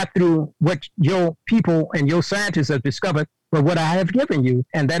is not through what your people and your scientists have discovered, but what I have given you.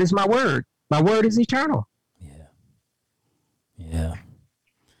 And that is my word. My word is eternal. Yeah.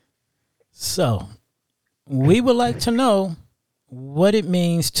 So we would like to know what it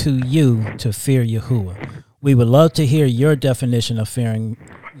means to you to fear Yahuwah. We would love to hear your definition of fearing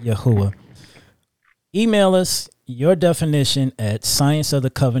Yahuwah. Email us your definition at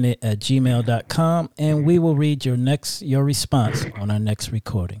scienceofthecovenant@gmail.com, and we will read your response on our next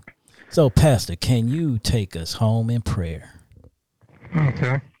recording. So, Pastor, can you take us home in prayer?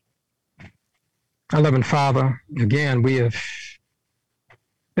 Okay. Our loving Father, again, we have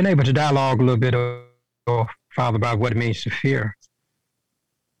been able to dialogue a little bit, Father, about what it means to fear.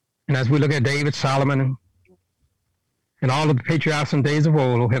 And as we look at David, Solomon, and all of the patriarchs in days of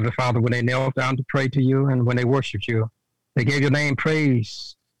old, oh Heavenly Father, when they knelt down to pray to you and when they worshiped you, they gave your name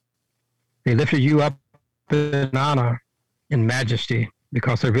praise. They lifted you up in honor and majesty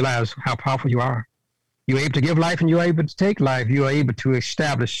because they realized how powerful you are. You're able to give life and you're able to take life. You are able to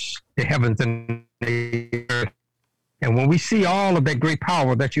establish the heavens and the earth. And when we see all of that great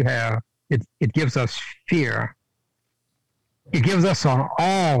power that you have, it gives us fear. It gives us an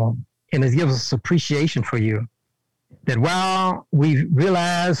awe, and it gives us appreciation for you. That while we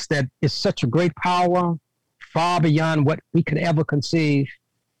realize that it's such a great power, far beyond what we could ever conceive,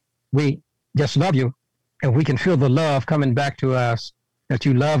 we just love you, and we can feel the love coming back to us, that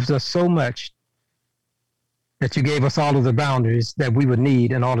you loved us so much, that you gave us all of the boundaries that we would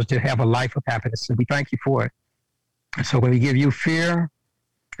need in order to have a life of happiness, and we thank you for it. So when we give you fear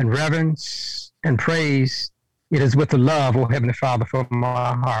and reverence and praise, it is with the love, oh Heavenly Father, from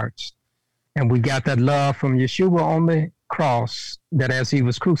our hearts. And we got that love from Yeshua on the cross, that as he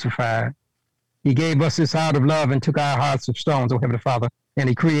was crucified, he gave us this heart of love and took our hearts of stones, oh Heavenly Father, and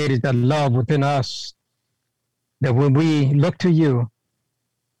he created that love within us, that when we look to you,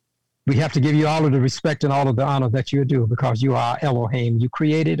 we have to give you all of the respect and all of the honor that you do, because you are Elohim. You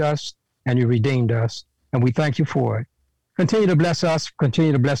created us and you redeemed us, and we thank you for it. Continue to bless us,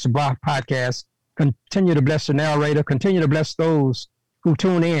 continue to bless the podcast, continue to bless the narrator, continue to bless those who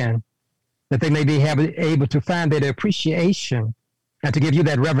tune in, that they may be able to find that appreciation and to give you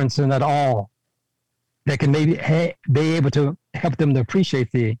that reverence and that awe that can maybe be able to help them to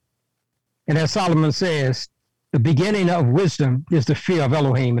appreciate thee. And as Solomon says, the beginning of wisdom is the fear of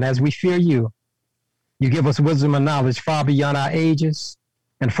Elohim. And as we fear you, you give us wisdom and knowledge far beyond our ages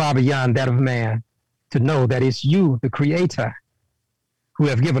and far beyond that of man, to know that it's you, the Creator, who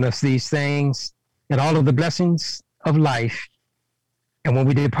have given us these things and all of the blessings of life. And when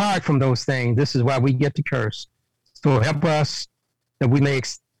we depart from those things, this is why we get the curse. So help us that we may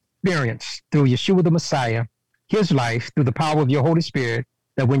experience through Yeshua the Messiah, his life, through the power of your Holy Spirit,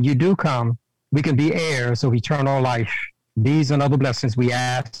 that when you do come, we can be heirs of eternal life. These and other blessings we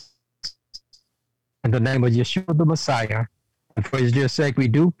ask in the name of Yeshua the Messiah. And for his dear sake, we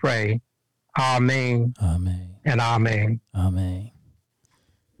do pray. Amen. Amen. And amen. Amen.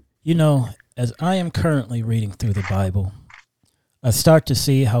 You know, as I am currently reading through the Bible, I start to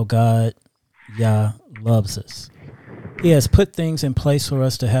see how God, Yah, loves us. He has put things in place for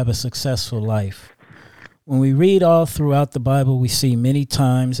us to have a successful life. When we read all throughout the Bible, we see many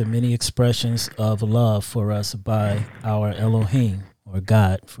times and many expressions of love for us by our Elohim, or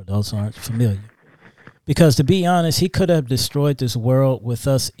God, for those who aren't familiar. Because to be honest, he could have destroyed this world with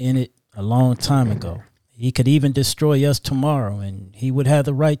us in it a long time ago. He could even destroy us tomorrow, and he would have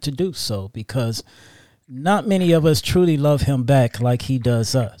the right to do so, because not many of us truly love him back like he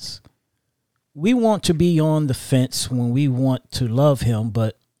does us. We want to be on the fence when we want to love him,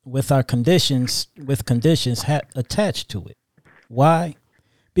 but with conditions attached to it. Why?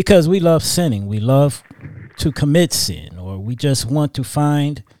 Because we love sinning. We love to commit sin, or we just want to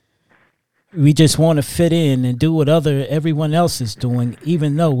fit in and do what everyone else is doing,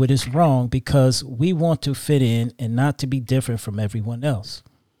 even though it is wrong, because we want to fit in and not to be different from everyone else.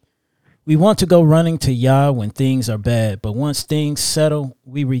 We want to go running to Yah when things are bad, but once things settle,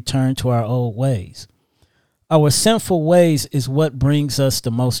 we return to our old ways. Our sinful ways is what brings us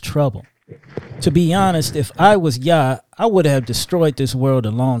the most trouble. To be honest, if I was Yah, I would have destroyed this world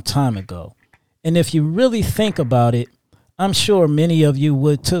a long time ago. And if you really think about it, I'm sure many of you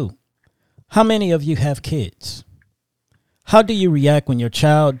would too. How many of you have kids? How do you react when your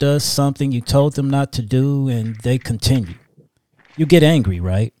child does something you told them not to do and they continue? You get angry,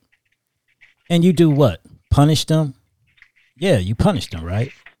 right? And you do what? Punish them? Yeah, you punish them,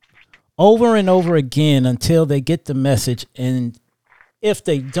 right? Over and over again until they get the message, and if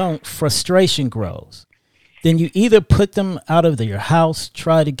they don't, frustration grows. Then you either put them out of your house,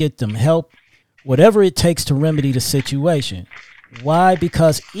 try to get them help, whatever it takes to remedy the situation. Why?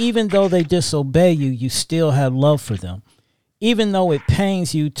 Because even though they disobey you, you still have love for them, even though it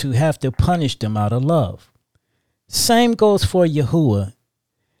pains you to have to punish them out of love. Same goes for Yahuwah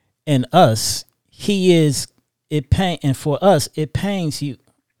and us. And for us, it pains you.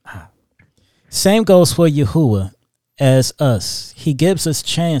 Same goes for Yahuwah as us. He gives us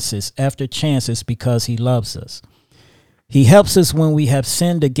chances after chances because he loves us. He helps us when we have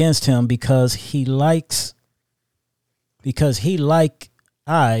sinned against him because he wants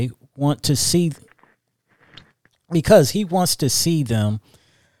to see them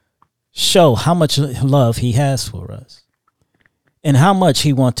show how much love he has for us and how much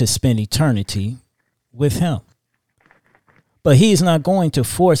he wants to spend eternity with him. But he's not going to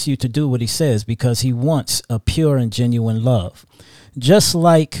force you to do what he says, because he wants a pure and genuine love, just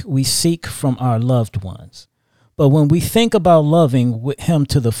like we seek from our loved ones. But when we think about loving him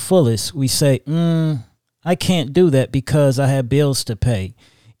to the fullest, we say, I can't do that because I have bills to pay,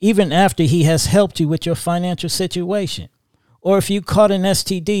 even after he has helped you with your financial situation. Or if you caught an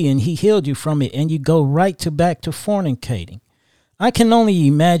STD and he healed you from it and you go back to fornicating. I can only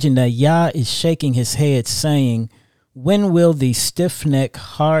imagine that Yah is shaking his head saying, when will these stiff-necked,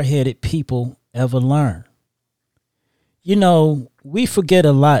 hard-headed people ever learn? You know, we forget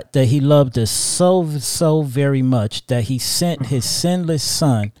a lot that he loved us so very much that he sent his sinless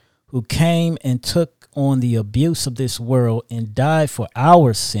son, who came and took on the abuse of this world and died for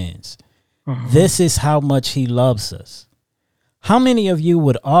our sins. This is how much he loves us. How many of you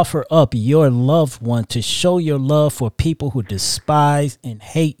would offer up your loved one to show your love for people who despise and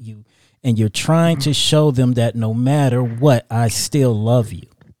hate you, and you're trying to show them that no matter what, I still love you?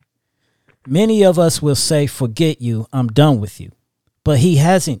 Many of us will say, forget you, I'm done with you. But he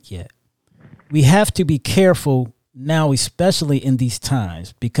hasn't yet. We have to be careful now, especially in these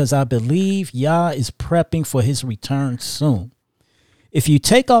times, because I believe Yah is prepping for his return soon. If you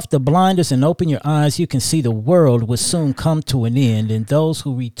take off the blinders and open your eyes, you can see the world will soon come to an end, and those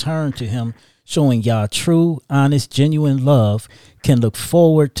who return to him, showing Yah true, honest, genuine love, can look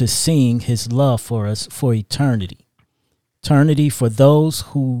forward to seeing his love for us for eternity. Eternity for those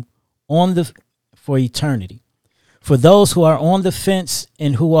who for eternity. For those who are on the fence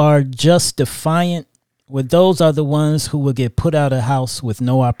and who are just defiant, well, those are the ones who will get put out of the house with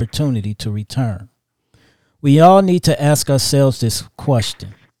no opportunity to return. We all need to ask ourselves this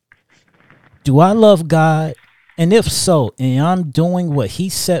question. Do I love God? And if so, and I'm doing what he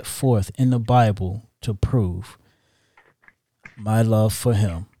set forth in the Bible to prove my love for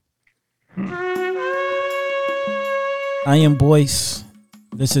him. I am Boyce.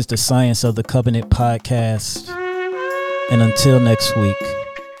 This is the Science of the Covenant podcast. And until next week,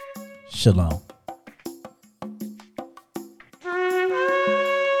 shalom.